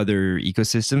target other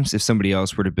ecosystems if somebody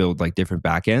else were to build like different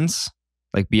backends,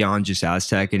 like beyond just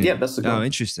Aztec? And yeah, that's the goal. Oh,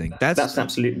 interesting. That's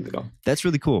absolutely the goal. That's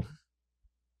really cool.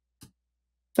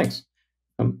 Thanks.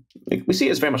 We see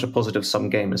it as very much a positive sum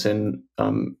game, as in,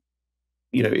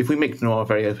 if we make Noir a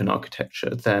very open architecture,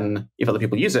 then if other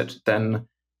people use it, then,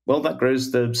 well, that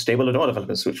grows the stable of Noir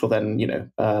developers, which will then,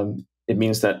 it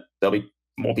means that there'll be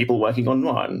more people working on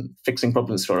Noir and fixing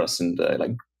problems for us and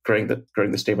like growing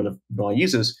the stable of Noir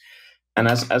users. And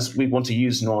as we want to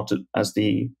use Noir as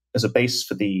a base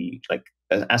for the like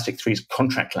Aztec 3's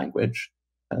contract language,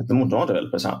 the more Noir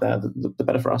developers out there, the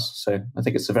better for us. So I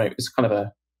think it's kind of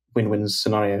a win-win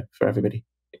scenario for everybody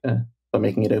by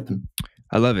making it open.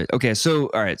 I love it. Okay, so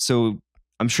all right, so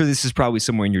I'm sure this is probably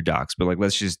somewhere in your docs, but like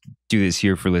let's just do this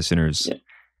here for listeners. Yeah.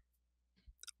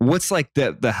 What's like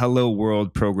the hello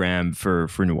world program for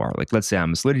Noir? Like, let's say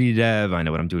I'm a Solidity dev. I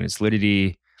know what I'm doing in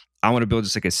Solidity. I want to build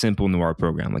just like a simple Noir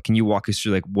program. Like, can you walk us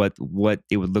through like what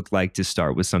it would look like to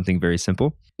start with something very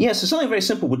simple? Yeah, so something very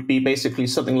simple would be basically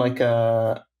something like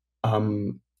a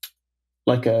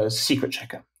secret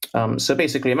checker. So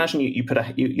basically, imagine you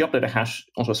upload a hash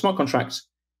onto a smart contract,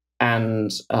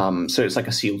 and so it's like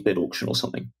a sealed bid auction or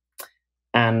something.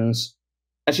 And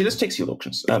actually, let's take sealed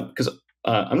auctions because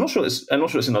I'm not sure it's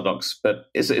in our docs, but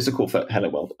it's a call for hello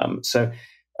world. So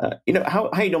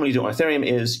how you normally do it on Ethereum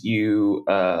is you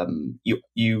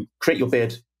create your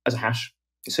bid as a hash.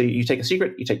 So you take a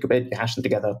secret, you take your bid, you hash them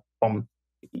together, boom,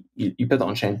 you put that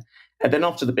on chain, and then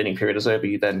after the bidding period is over,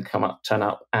 you then turn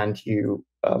up, and you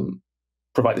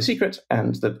provide the secret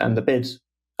and the bid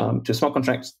to a smart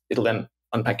contract. It'll then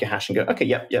unpack your hash and go, okay,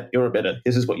 yep, you're a bidder.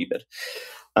 This is what you bid.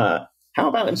 How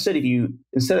about instead of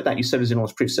that, you set as in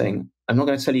proof saying, I'm not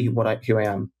going to tell you who I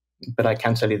am, but I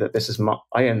can tell you that this is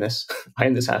I own this, I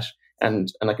own this hash, and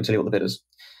I can tell you what the bid is.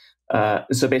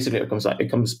 So basically, it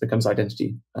becomes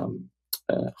identity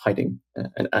hiding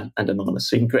and anonymous.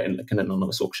 So you can create like an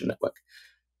anonymous auction network.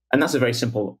 And that's a very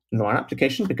simple Noir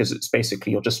application because it's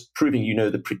basically you're just proving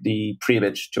the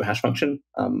pre-image to a hash function.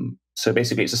 So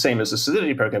basically, it's the same as a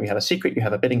Solidity program. You have a secret, you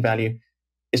have a bidding value.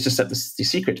 It's just that the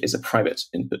secret is a private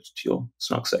input to your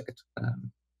SNARK circuit,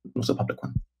 not a public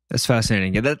one. That's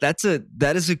fascinating. Yeah,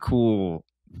 that is a cool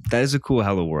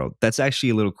hello world. That's actually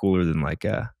a little cooler than like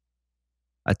a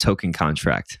token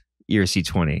contract,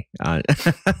 ERC20.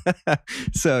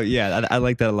 So yeah, I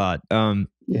like that a lot.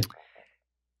 Yeah.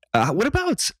 What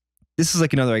about, this is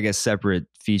like another, I guess, separate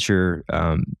feature.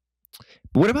 But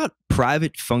what about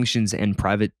private functions and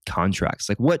private contracts?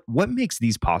 Like what makes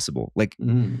these possible? Like,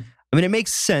 I mean, it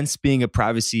makes sense being a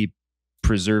privacy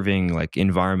preserving like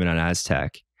environment on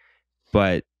Aztec,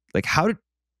 but like how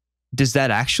does that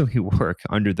actually work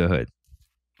under the hood?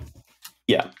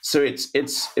 Yeah, so it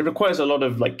requires a lot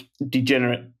of like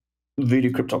degenerate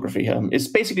voodoo cryptography. It's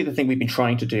basically the thing we've been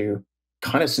trying to do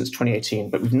kind of since 2018,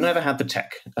 but we've never had the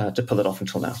tech to pull it off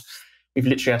until now. We've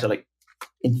literally had to like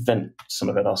invent some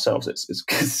of it ourselves.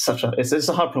 It's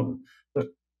a hard problem.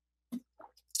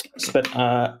 But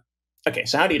okay,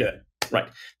 so how do you do it? Right.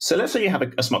 So let's say you have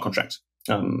a smart contract,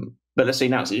 but let's say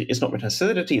now it's not written in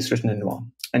Solidity, it's written in Noir,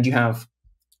 and you have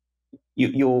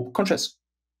your contract's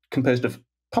composed of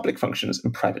public functions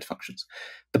and private functions.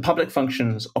 The public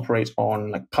functions operate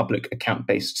on like public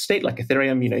account-based state, like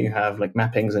Ethereum. You have like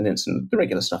mappings and ints and the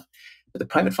regular stuff. But the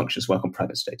private functions work on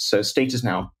private states. So state is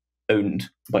now owned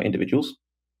by individuals.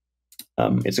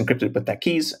 It's encrypted with their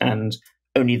keys, and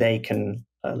only they can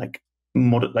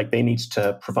they need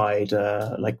to provide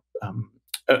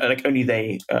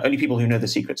only people who know the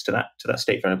secrets to that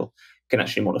state variable can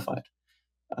actually modify it.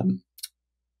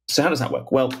 So how does that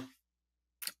work? Well,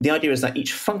 the idea is that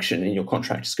each function in your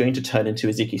contract is going to turn into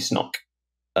a zk-snark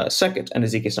circuit and a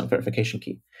zk-snark verification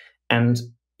key, and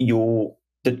your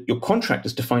contract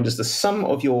is defined as the sum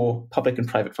of your public and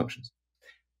private functions,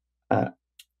 not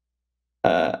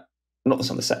the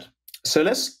sum of the set. So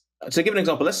to give an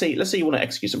example, let's say you want to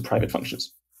execute some private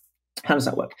functions. How does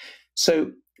that work?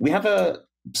 So we have a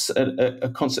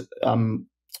concept,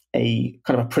 a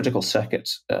kind of a protocol circuit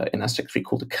in Aztec 3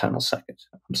 called a kernel circuit.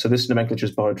 So this nomenclature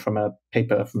is borrowed from a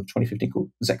paper from 2015 called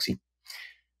Zac.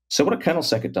 So what a kernel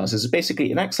circuit does is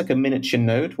basically it acts like a miniature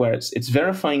node where it's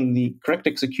verifying the correct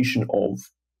execution of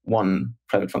one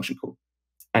private function call.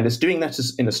 And it's doing that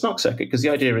in a snark circuit because the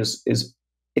idea is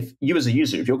if you as a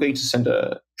user, if you're going to send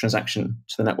a transaction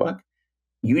to the network,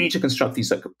 you need to construct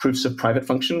these like proofs of private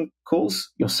function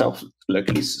calls yourself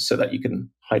locally so that you can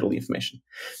hide all the information.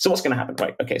 So what's going to happen,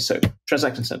 right? Okay, so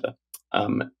transaction sender.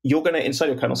 You're going to, inside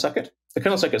your kernel circuit, the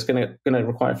kernel circuit is going to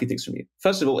require a few things from you.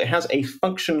 First of all, it has a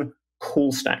function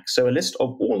call stack, so a list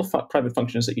of all the private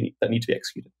functions that need to be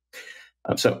executed.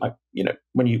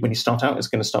 When you start out, it's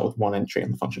going to start with one entry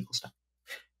on the function call stack.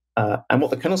 And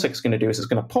what the kernel circuit is going to do is it's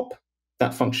going to pop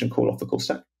that function call off the call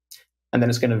stack, and then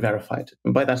it's going to verify it.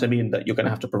 And by that, I mean that you're going to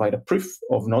have to provide a proof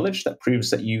of knowledge that proves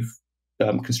that you've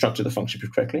constructed the function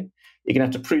proof correctly. You're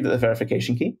going to have to prove that the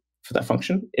verification key for that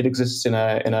function, it exists in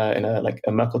a like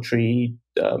a Merkle tree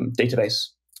database,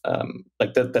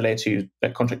 like the layer 2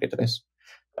 contract database.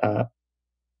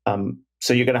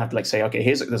 So you're going to have to say, okay,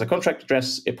 there's a contract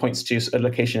address. It points to a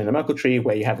location in a Merkle tree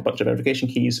where you have a bunch of verification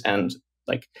keys, and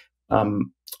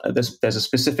there's a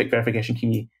specific verification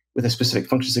key with a specific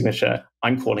function signature.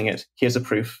 I'm calling it. Here's a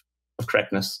proof of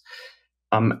correctness.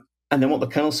 And then what the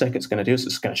kernel circuit's going to do is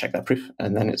it's going to check that proof,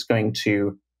 and then it's going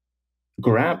to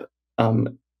grab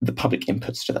the public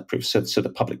inputs to that proof, so the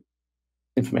public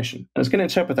information, and it's going to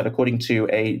interpret that according to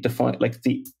a defined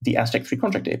the Aztec 3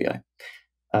 contract API.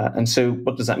 And so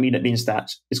what does that mean? It means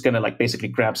that it's going to basically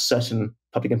grab certain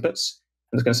public inputs,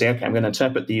 and it's going to say, okay, I'm going to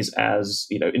interpret these as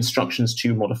instructions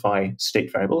to modify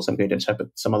state variables. I'm going to interpret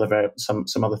some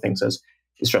other things as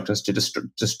instructions to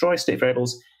destroy state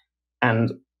variables,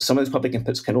 and some of those public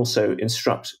inputs can also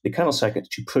instruct the kernel circuit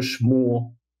to push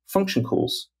more function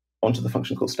calls onto the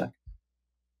function call stack.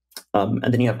 And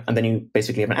then you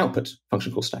basically have an output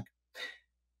function call stack.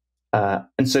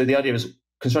 And so the idea is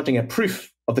constructing a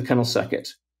proof of the kernel circuit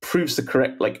proves the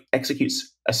correct,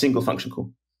 executes a single function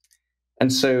call.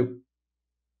 And so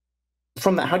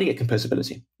from that, how do you get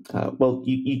composability? Well,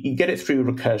 you get it through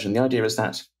recursion. The idea is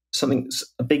that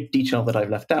a big detail that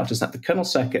I've left out is that the kernel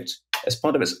circuit, as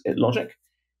part of its logic,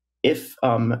 if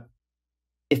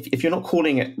you're not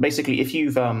calling it, basically, if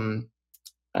you've the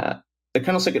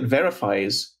kernel circuit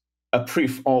verifies a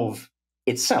proof of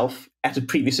itself at a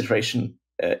previous iteration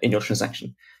in your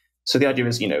transaction. So the idea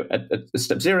is, at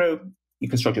step 0, you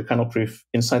construct your kernel proof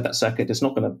inside that circuit. It's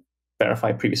not going to verify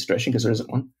a previous iteration because there isn't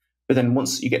one. But then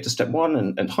once you get to step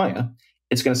 1 and higher,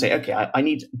 it's going to say, okay,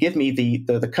 give me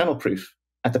the kernel proof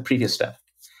at the previous step.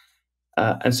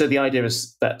 And so the idea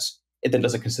is that it then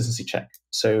does a consistency check.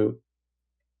 So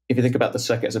if you think about the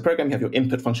circuit as a program, you have your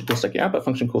input function call stack, your output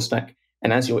function call stack,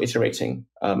 and as you're iterating,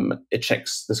 it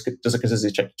checks this, does a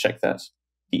consistency check to check that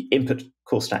the input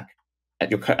call stack at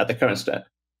the current step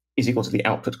is equal to the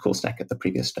output call stack at the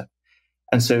previous step.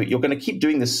 And so you're going to keep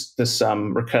doing this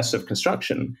recursive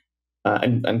construction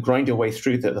and grind your way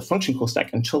through the function call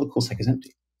stack until the call stack is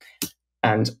empty.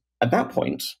 And at that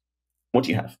point, what do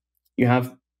you have? You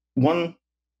have one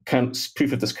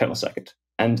proof of this kernel circuit.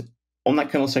 And on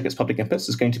that kernel circuit's public inputs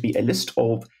is going to be a list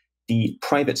of the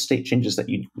private state changes that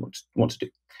you want to do.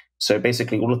 So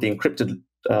basically all of the encrypted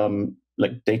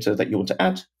data that you want to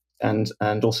add, and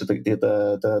also the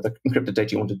encrypted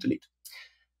data you want to delete.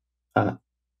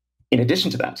 In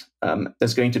addition to that,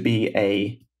 there's going to be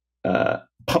a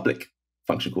public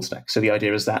function call stack. So the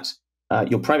idea is that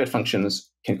your private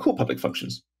functions can call public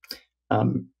functions,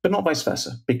 but not vice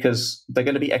versa, because they're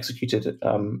going to be executed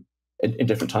in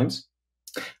different times.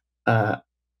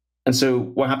 And so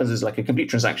what happens is a complete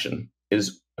transaction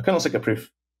is a kernel circuit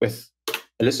proof with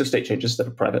a list of state changes that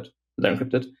are private, they're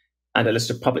encrypted, and a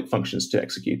list of public functions to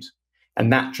execute.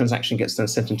 And that transaction gets then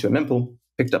sent into a mempool,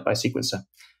 picked up by a sequencer,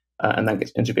 and then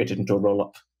gets integrated into a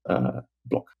roll-up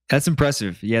block. That's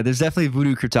impressive. Yeah, there's definitely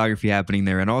voodoo cryptography happening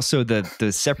there. And also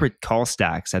the separate call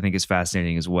stacks, I think, is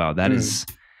fascinating as well. That is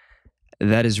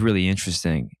really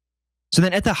interesting. So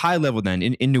then at the high level then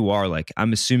in Noir, like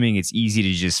I'm assuming it's easy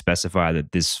to just specify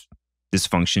that this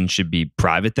function should be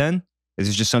private then? Is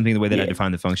it just something the way that I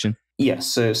define the function? Yes.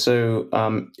 So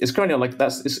it's currently like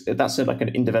that's like an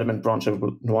in development branch of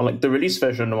Noir. Like the release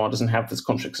version of Noir doesn't have this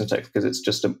contract syntax because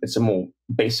it's a more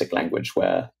basic language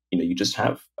where you just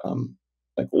have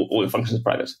like all the functions are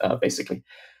private basically.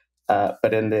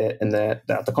 But in the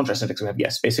contract syntax we have,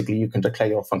 yes, basically you can declare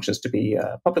your functions to be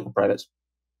public or private.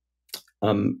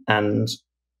 And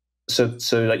so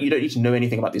like you don't need to know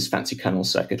anything about this fancy kernel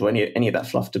circuit or any of that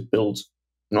fluff to build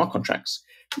Noir contracts.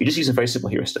 You just use a very simple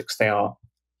heuristics.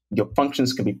 Your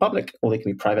functions can be public or they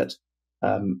can be private,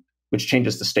 which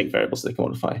changes the state variables that they can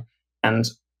modify. And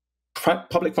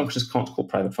public functions can't call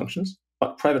private functions,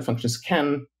 but private functions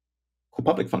can call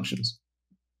public functions.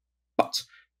 But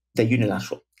they're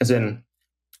unilateral. As in,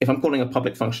 if I'm calling a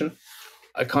public function,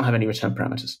 I can't have any return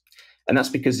parameters. And that's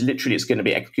because literally it's going to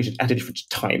be executed at a different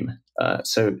time.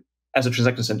 So as a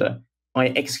transaction sender, I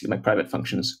execute my private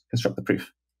functions, construct the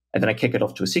proof, and then I kick it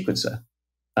off to a sequencer.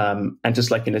 And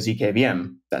just like in a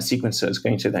ZKVM, that sequencer is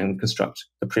going to then construct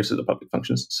the proofs of the public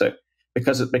functions. So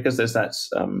because there's that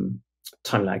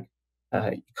time lag,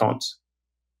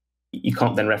 you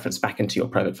can't then reference back into your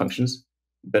private functions.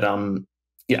 But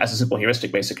as a simple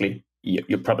heuristic, basically,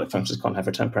 your public functions can't have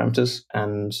return parameters,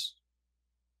 and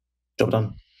job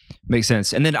done. Makes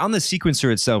sense. And then on the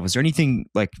sequencer itself, is there anything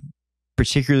like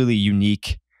particularly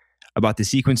unique about the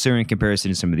sequencer in comparison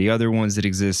to some of the other ones that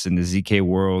exist in the ZK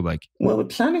world? Like, well, we're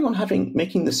planning on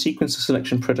making the sequencer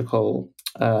selection protocol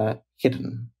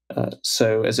hidden.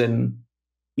 So as in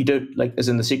the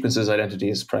sequencer's identity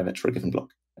is private for a given block.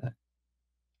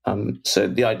 So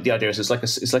the idea is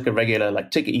it's like a regular,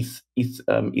 like take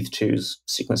ETH2's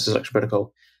sequencer selection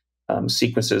protocol.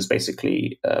 Sequencer is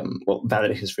basically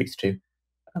validators for ETH2.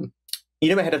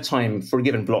 You know ahead of time for a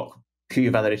given block who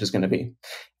your validator is going to be,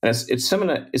 and it's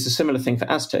similar. It's a similar thing for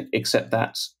Aztec, except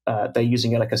that they're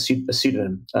using a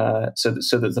pseudonym, so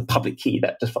that the public key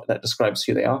that describes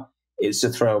who they are is a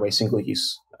throwaway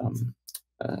single-use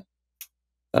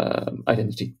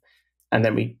identity, and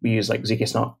then we use like ZK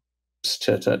snaps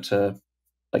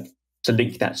to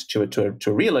link that to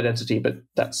a real identity, but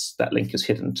that link is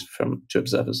hidden to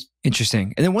observers.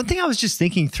 Interesting. And then one thing I was just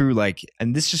thinking through, like,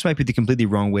 and this just might be the completely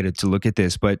wrong way to look at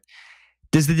this, but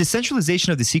does the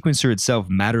decentralization of the sequencer itself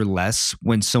matter less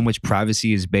when so much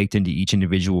privacy is baked into each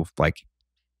individual like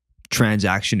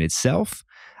transaction itself?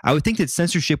 I would think that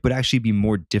censorship would actually be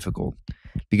more difficult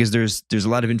because there's a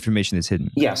lot of information that's hidden.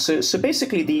 Yeah. So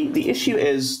basically, the issue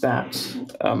is that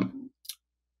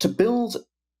to build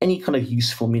any kind of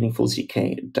useful, meaningful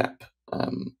ZK DApp,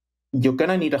 you're going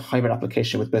to need a hybrid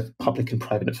application with both public and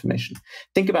private information.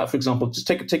 Think about, for example, just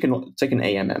take an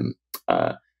AMM.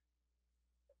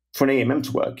 For an AMM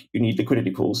to work, you need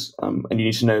liquidity pools, and you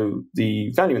need to know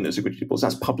the value in those liquidity pools.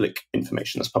 That's public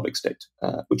information, that's public state,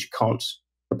 which you can't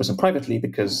represent privately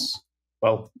because,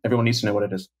 well, everyone needs to know what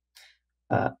it is.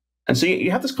 And so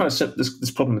you have this kind of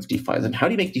this problem with DeFi. Then how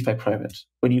do you make DeFi private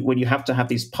when you have to have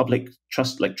these public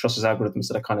trusted algorithms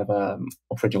that are kind of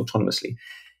operating autonomously?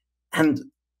 And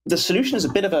the solution is a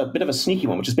bit of a sneaky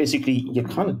one, which is basically you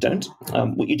kind of don't.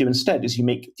 What you do instead is you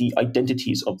make the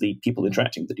identities of the people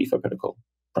interacting with the DeFi protocol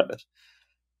private.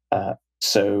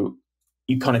 So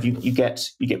you get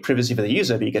privacy for the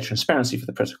user, but you get transparency for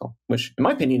the protocol, which in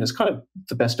my opinion is kind of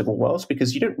the best of all worlds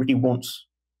because you don't really want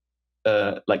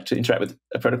to interact with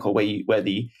a protocol where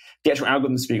the actual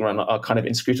algorithms being run are kind of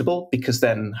inscrutable, because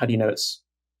then how do you know it's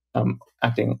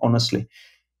acting honestly?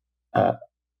 But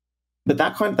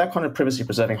that kind of privacy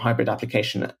preserving hybrid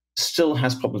application still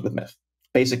has problems with MEF.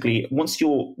 Basically, once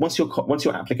your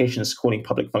application is calling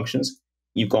public functions,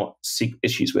 you've got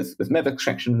issues with MEF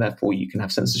extraction, and therefore you can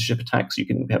have censorship attacks, you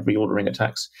can have reordering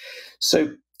attacks.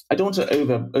 So I don't want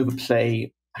to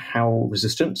overplay how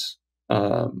resistant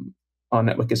our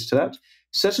network is to that.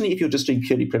 Certainly, if you're just doing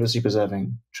purely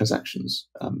privacy-preserving transactions,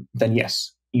 then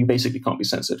yes, you basically can't be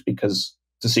censored because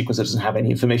the sequencer doesn't have any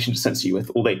information to censor you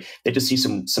with. Or they just see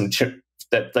some chip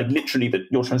that, like, literally that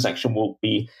your transaction will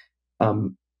be,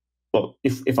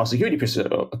 if our security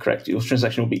procedures are correct, your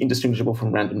transaction will be indistinguishable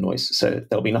from random noise. So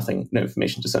there'll be no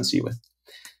information to censor you with.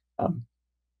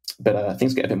 But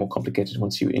things get a bit more complicated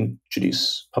once you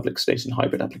introduce public state and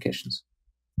hybrid applications.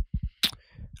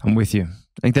 I'm with you.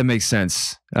 I think that makes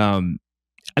sense.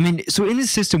 I mean, so in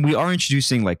this system, we are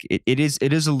introducing, like, it is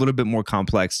a little bit more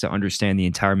complex to understand the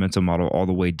entire mental model all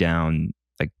the way down,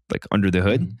 like under the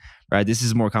hood, right? This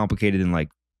is more complicated than like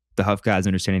the Huff guys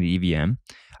understanding the EVM.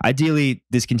 Ideally,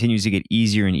 this continues to get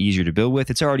easier and easier to build with.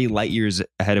 It's already light years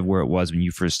ahead of where it was when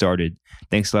you first started.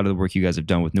 Thanks to a lot of the work you guys have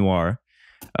done with Noir.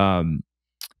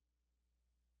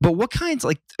 But what kinds,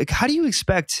 like how do you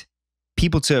expect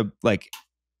people to like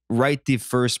write the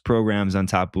first programs on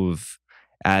top of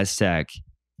Aztec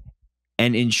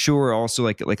and ensure also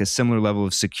like a similar level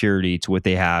of security to what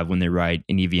they have when they write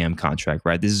an EVM contract,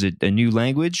 right? This is a new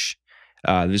language.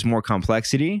 There's more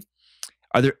complexity.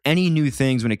 Are there any new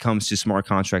things when it comes to smart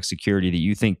contract security that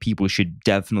you think people should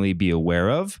definitely be aware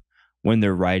of when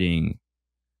they're writing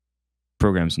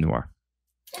programs in Noir?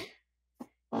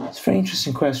 It's a very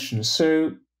interesting question.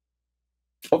 So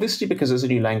obviously, because there's a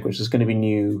new language, there's going to be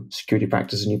new security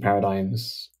practices, new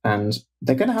paradigms, and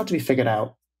they're going to have to be figured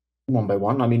out one by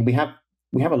one. I mean, we have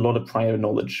a lot of prior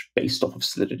knowledge based off of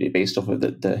Solidity, based off of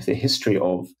the history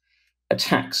of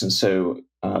attacks, and so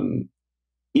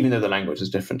even though the language is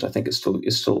different, I think it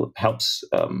still helps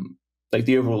like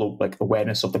the overall like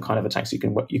awareness of the kind of attacks you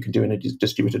can do in a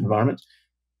distributed environment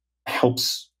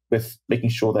helps with making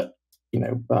sure that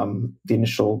the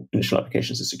initial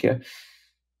applications are secure.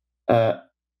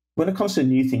 When it comes to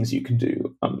new things you can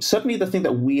do, certainly the thing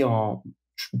that we are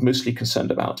mostly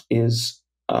concerned about is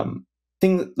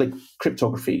things like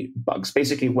cryptography bugs,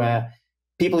 basically where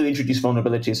people who introduce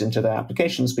vulnerabilities into their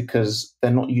applications because they're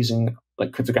not using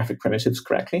like cryptographic primitives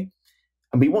correctly.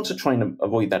 And we want to try and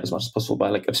avoid that as much as possible by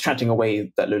like abstracting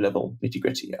away that low-level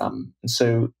nitty-gritty. And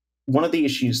so one of the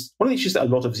issues that a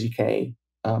lot of ZK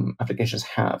applications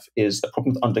have is the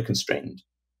problem with under-constrained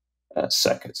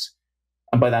circuits.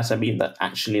 And by that I mean that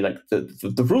actually like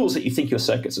the rules that you think your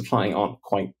circuit's applying aren't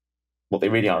quite what they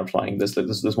really are applying. There's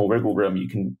more wiggle room you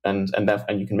can and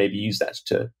you can maybe use that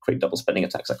to create double spending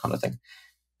attacks, that kind of thing.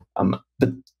 But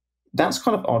that's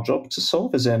kind of our job to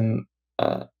solve. As in,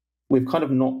 we've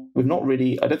not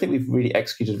really. I don't think we've really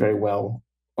executed very well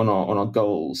on our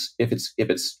goals. If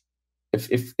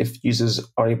users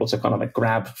are able to kind of like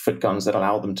grab foot guns that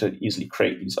allow them to easily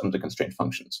create these under constrained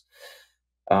functions.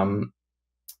 But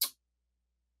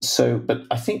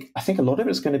I think a lot of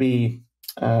it is going to be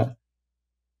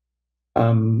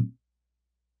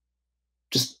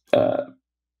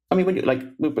I mean, when you like,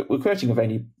 we're creating a very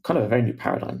new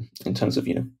paradigm in terms of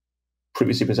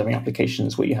previously preserving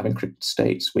applications where you have encrypted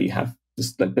states, where you have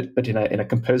this, but in a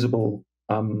composable,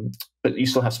 but you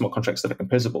still have smart contracts that are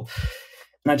composable.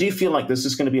 And I do feel like this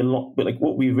is going to be a lot. But like,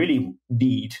 what we really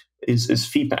need is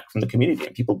feedback from the community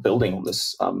and people building on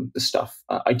this stuff.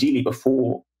 Ideally,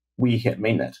 before we hit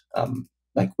mainnet,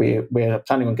 like we're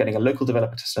planning on getting a local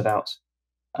developer tested out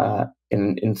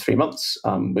in 3 months.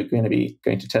 We're going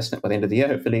to test it by the end of the year,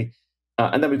 hopefully.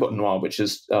 And then we've got Noir, which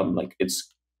is like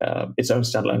its own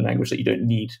standalone language that you don't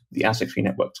need the Aztec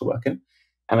network to work in.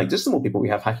 And like, just the more people we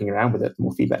have hacking around with it, the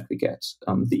more feedback we get,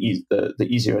 the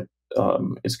easier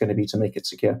it's going to be to make it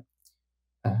secure.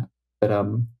 Yeah,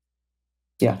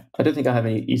 I don't think I have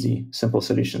any easy, simple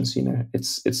solutions.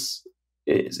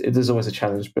 There's always a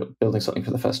challenge building something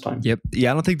for the first time. Yep.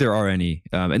 Yeah, I don't think there are any.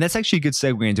 And that's actually a good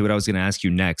segue into what I was going to ask you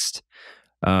next.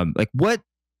 Like, what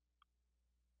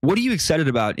are you excited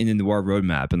about in the Noir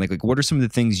roadmap? And like what are some of the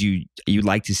things you'd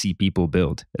like to see people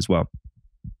build as well?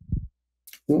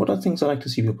 What are things I like to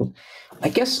see people? I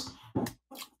guess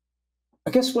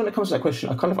when it comes to that question,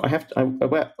 I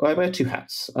wear two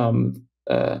hats.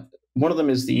 One of them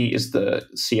is the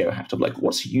CEO hat of like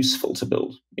what's useful to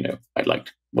build.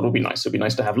 What would be nice? It'd be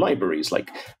nice to have libraries like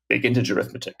big integer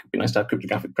arithmetic. It'd be nice to have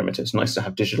cryptographic primitives. Nice to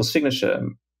have digital signature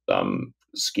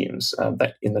schemes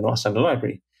that in the Noir standard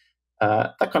library.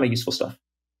 That kind of useful stuff.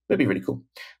 That'd be really cool.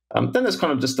 Then there's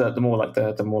kind of just the more like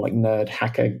nerd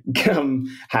hacker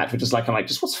hat, which is like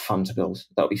just what's fun to build.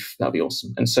 That'd be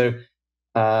awesome. And so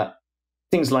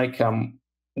things like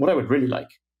what I would really like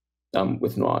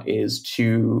with Noir is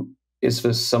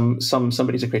for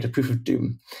somebody to create a proof of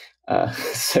doom.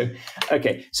 So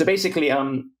basically,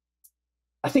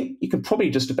 I think you can probably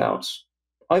just about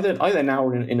either now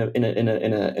or in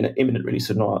an imminent release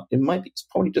of Noir, it's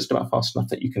probably just about fast enough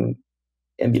that you can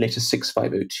emulate a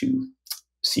 6502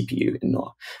 CPU in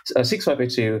Noir.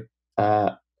 6502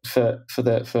 for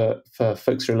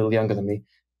folks who are a little younger than me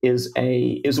is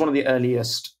one of the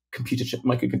earliest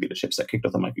microcomputer chips that kicked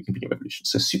off the microcomputing revolution.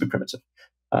 So super primitive.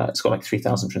 It's got like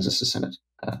 3,000 transistors in it.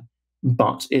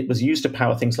 But it was used to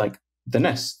power things like the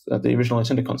NES, the original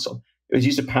Nintendo console. It was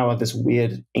used to power this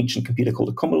weird ancient computer called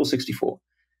the Commodore 64.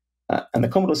 And the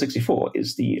Commodore 64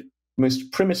 is the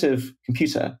most primitive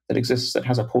computer that exists that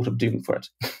has a port of Doom for it.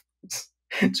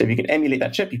 So if you can emulate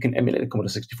that chip, you can emulate a Commodore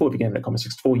 64. If you can emulate a Commodore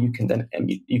 64, you can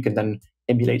then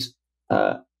emulate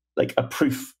like a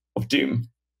proof of Doom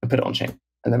and put it on chain.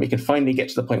 And then we can finally get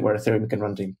to the point where Ethereum can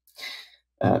run Doom.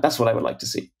 That's what I would like to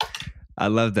see. I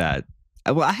love that.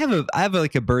 Well, I have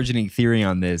like a burgeoning theory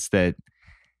on this, that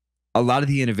a lot of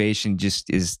the innovation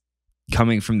just is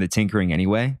coming from the tinkering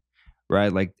anyway,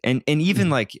 right? Like, and even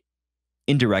like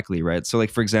indirectly, right? So like,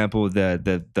 for example,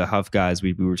 the Huff guys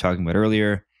we were talking about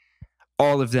earlier,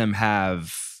 all of them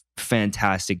have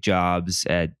fantastic jobs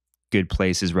at good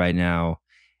places right now,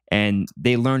 and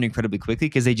they learned incredibly quickly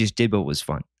because they just did what was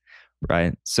fun,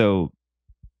 right? So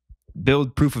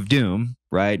build proof of doom,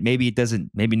 right? Maybe it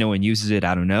doesn't, maybe no one uses it,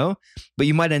 I don't know, but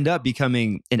you might end up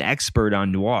becoming an expert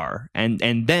on Noir and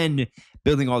then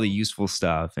building all the useful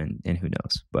stuff, and who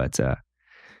knows. But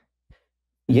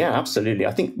yeah, absolutely.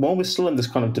 I think while we're still in this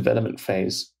kind of development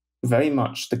phase, very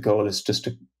much the goal is just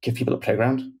to give people a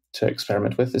playground to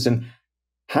experiment with. As in,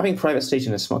 having private state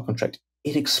in a smart contract,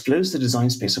 it explodes the design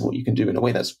space of what you can do in a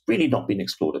way that's really not been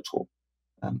explored at all.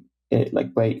 And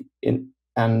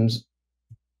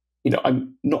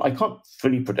I can't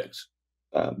fully predict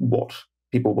what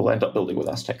people will end up building with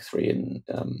Aztec 3 in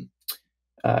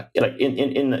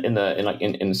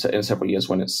several years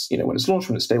when it's launched,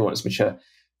 when it's stable, when it's mature.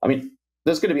 I mean,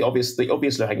 there's going to be the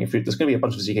obvious low-hanging fruit. There's going to be a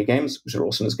bunch of ZK games, which are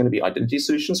awesome. There's going to be identity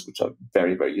solutions, which are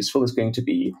very, very useful. There's going to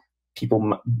be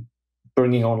people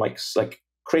bringing on like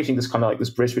creating this kind of like this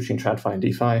bridge between TradFi and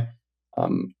DeFi.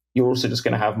 You're also just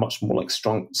going to have much more like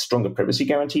stronger privacy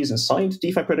guarantees inside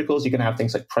DeFi protocols. You're going to have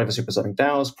things like privacy preserving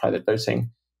DAOs, private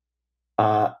voting.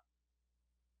 But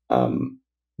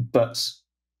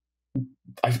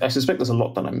I suspect there's a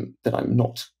lot that I'm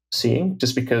not seeing,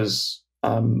 just because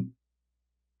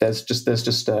there's just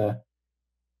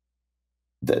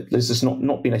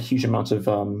not been a huge amount of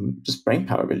just brain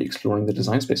power really exploring the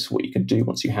design space for what you can do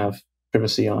once you have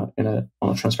privacy on a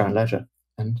transparent ledger.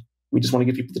 And we just want to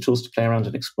give people the tools to play around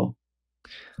and explore.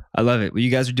 I love it. Well, you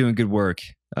guys are doing good work.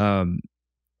 Thank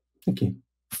you.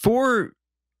 For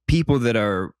people that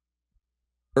are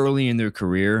early in their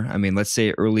career, I mean, let's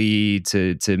say early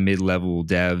to mid-level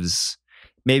devs,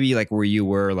 maybe like where you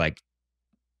were, like,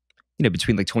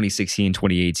 between like 2016,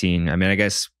 2018. I mean, I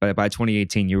guess by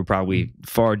 2018, you were probably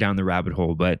far down the rabbit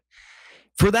hole. But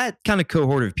for that kind of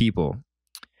cohort of people,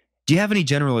 do you have any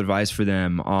general advice for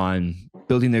them on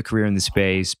building their career in the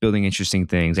space, building interesting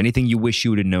things? Anything you wish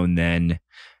you would have known then?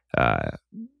 I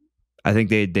think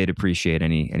they'd appreciate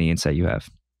any insight you have.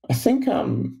 I think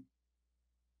so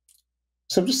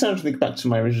I'm just starting to think back to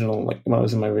my original, like when I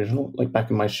was in my original, like back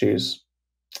in my shoes.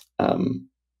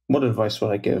 What advice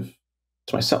would I give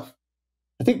to myself?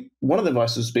 I think one of the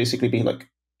advice was basically being like,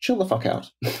 chill the fuck out.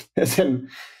 As in,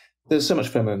 there's so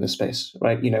much FOMO in this space,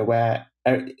 right? Where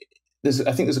I think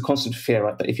there's a constant fear,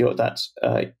 right, that if you're that,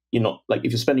 you're not, like,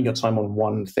 if you're spending your time on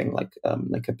one thing, like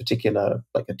a particular,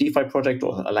 like a DeFi project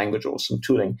or a language or some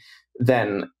tooling,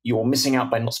 then you're missing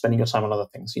out by not spending your time on other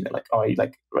things. There'll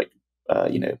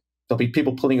be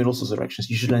people pulling in all sorts of directions.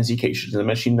 You should learn ZK, you should learn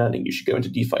machine learning, you should go into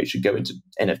DeFi, you should go into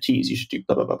NFTs, you should do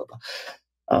blah, blah, blah, blah,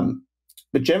 blah.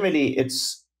 But generally,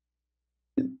 it's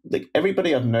like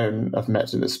everybody I've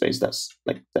met in this space that's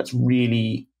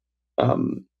really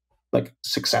like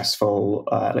successful,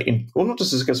 or not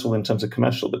just successful in terms of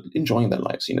commercial, but enjoying their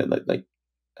lives. They're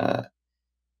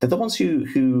the ones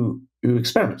who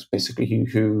experiment, basically,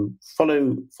 who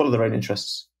follow their own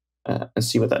interests and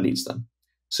see where that leads them.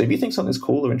 So if you think something's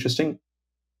cool or interesting,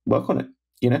 work on it,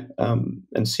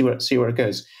 and see where it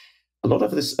goes. A lot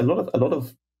of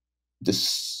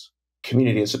this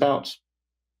community is about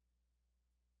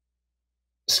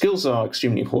skills are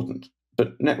extremely important,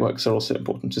 but networks are also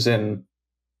important. As in,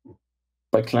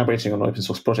 by collaborating on open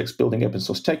source projects, building open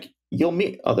source tech, you'll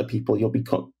meet other people. You'll be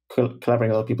collaborating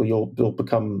with other people. You'll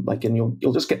become and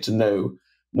you'll just get to know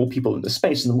more people in the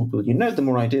space. And the more people you know, the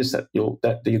more ideas that you're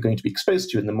going to be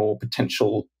exposed to, and the more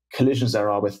potential collisions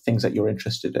there are with things that you're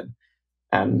interested in.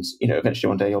 And eventually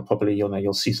one day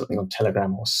you'll see something on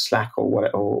Telegram or Slack or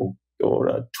whatever, or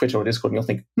Twitter or Discord, and you'll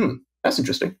think, that's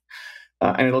interesting,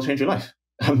 and it'll change your life.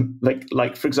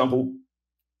 Like for example,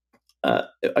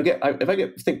 if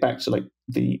I think back to like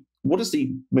what is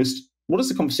the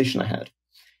conversation I had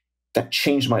that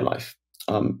changed my life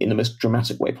in the most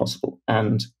dramatic way possible,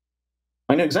 and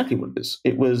I know exactly what it is.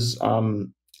 It was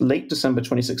late December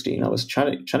 2016. I was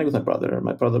chatting with my brother, and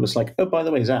my brother was like, "Oh, by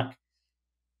the way, Zach,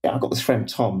 yeah, I've got this friend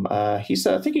Tom. He's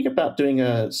thinking about doing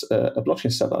a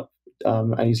blockchain startup,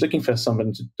 and he's looking for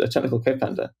someone, a technical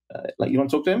co-founder. You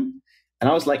want to talk to him?" And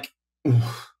I was like,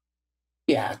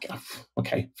 "Yeah,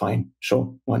 okay, fine,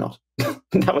 sure, why not?"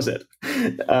 And that was it,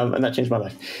 and that changed my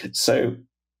life. So,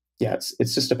 yeah,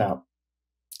 it's just about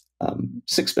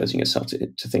exposing yourself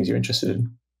to things you're interested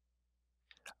in.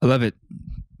 I love it.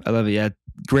 Yeah,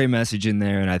 great message in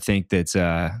there, and I think that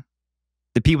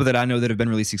the people that I know that have been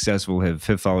really successful have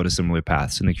followed a similar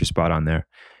path. So I think you're spot on there.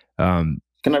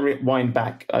 can I rewind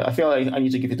back? I feel like I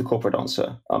need to give you the corporate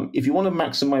answer. If you want to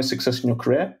maximize success in your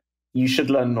career, you should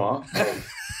learn Noir.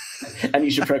 And you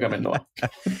should program in Noir.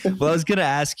 Well, I was going to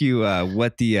ask you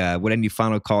what any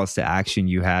final calls to action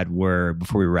you had were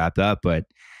before we wrapped up, but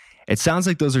it sounds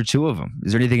like those are two of them.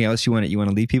 Is there anything else you want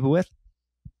to leave people with?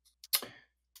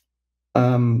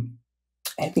 Anything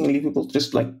to leave people?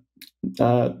 Just like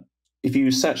if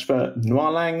you search for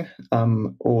Noir Lang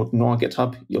or Noir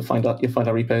GitHub, you'll find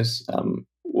our repos,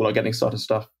 all our getting started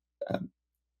stuff.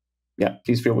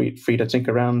 Please feel free to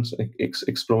tinker around,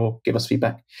 explore, give us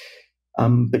feedback.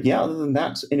 But yeah, other than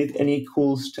that, any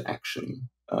calls to action?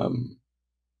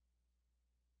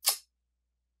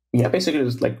 Basically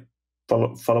just like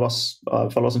follow us on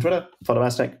Twitter, follow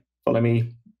Aztec, follow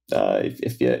me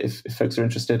if folks are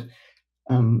interested.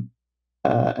 If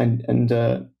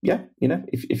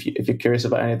you're curious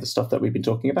about any of the stuff that we've been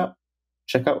talking about,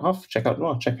 check out Huff, check out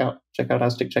Noir, check out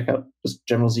Aztec, check out just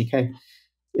general ZK.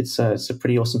 It's a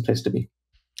pretty awesome place to be.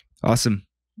 Awesome.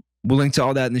 We'll link to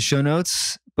all that in the show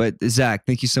notes. But Zac,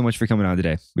 thank you so much for coming on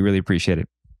today. We really appreciate it.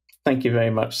 Thank you very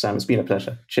much, Sam. It's been a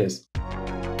pleasure. Cheers.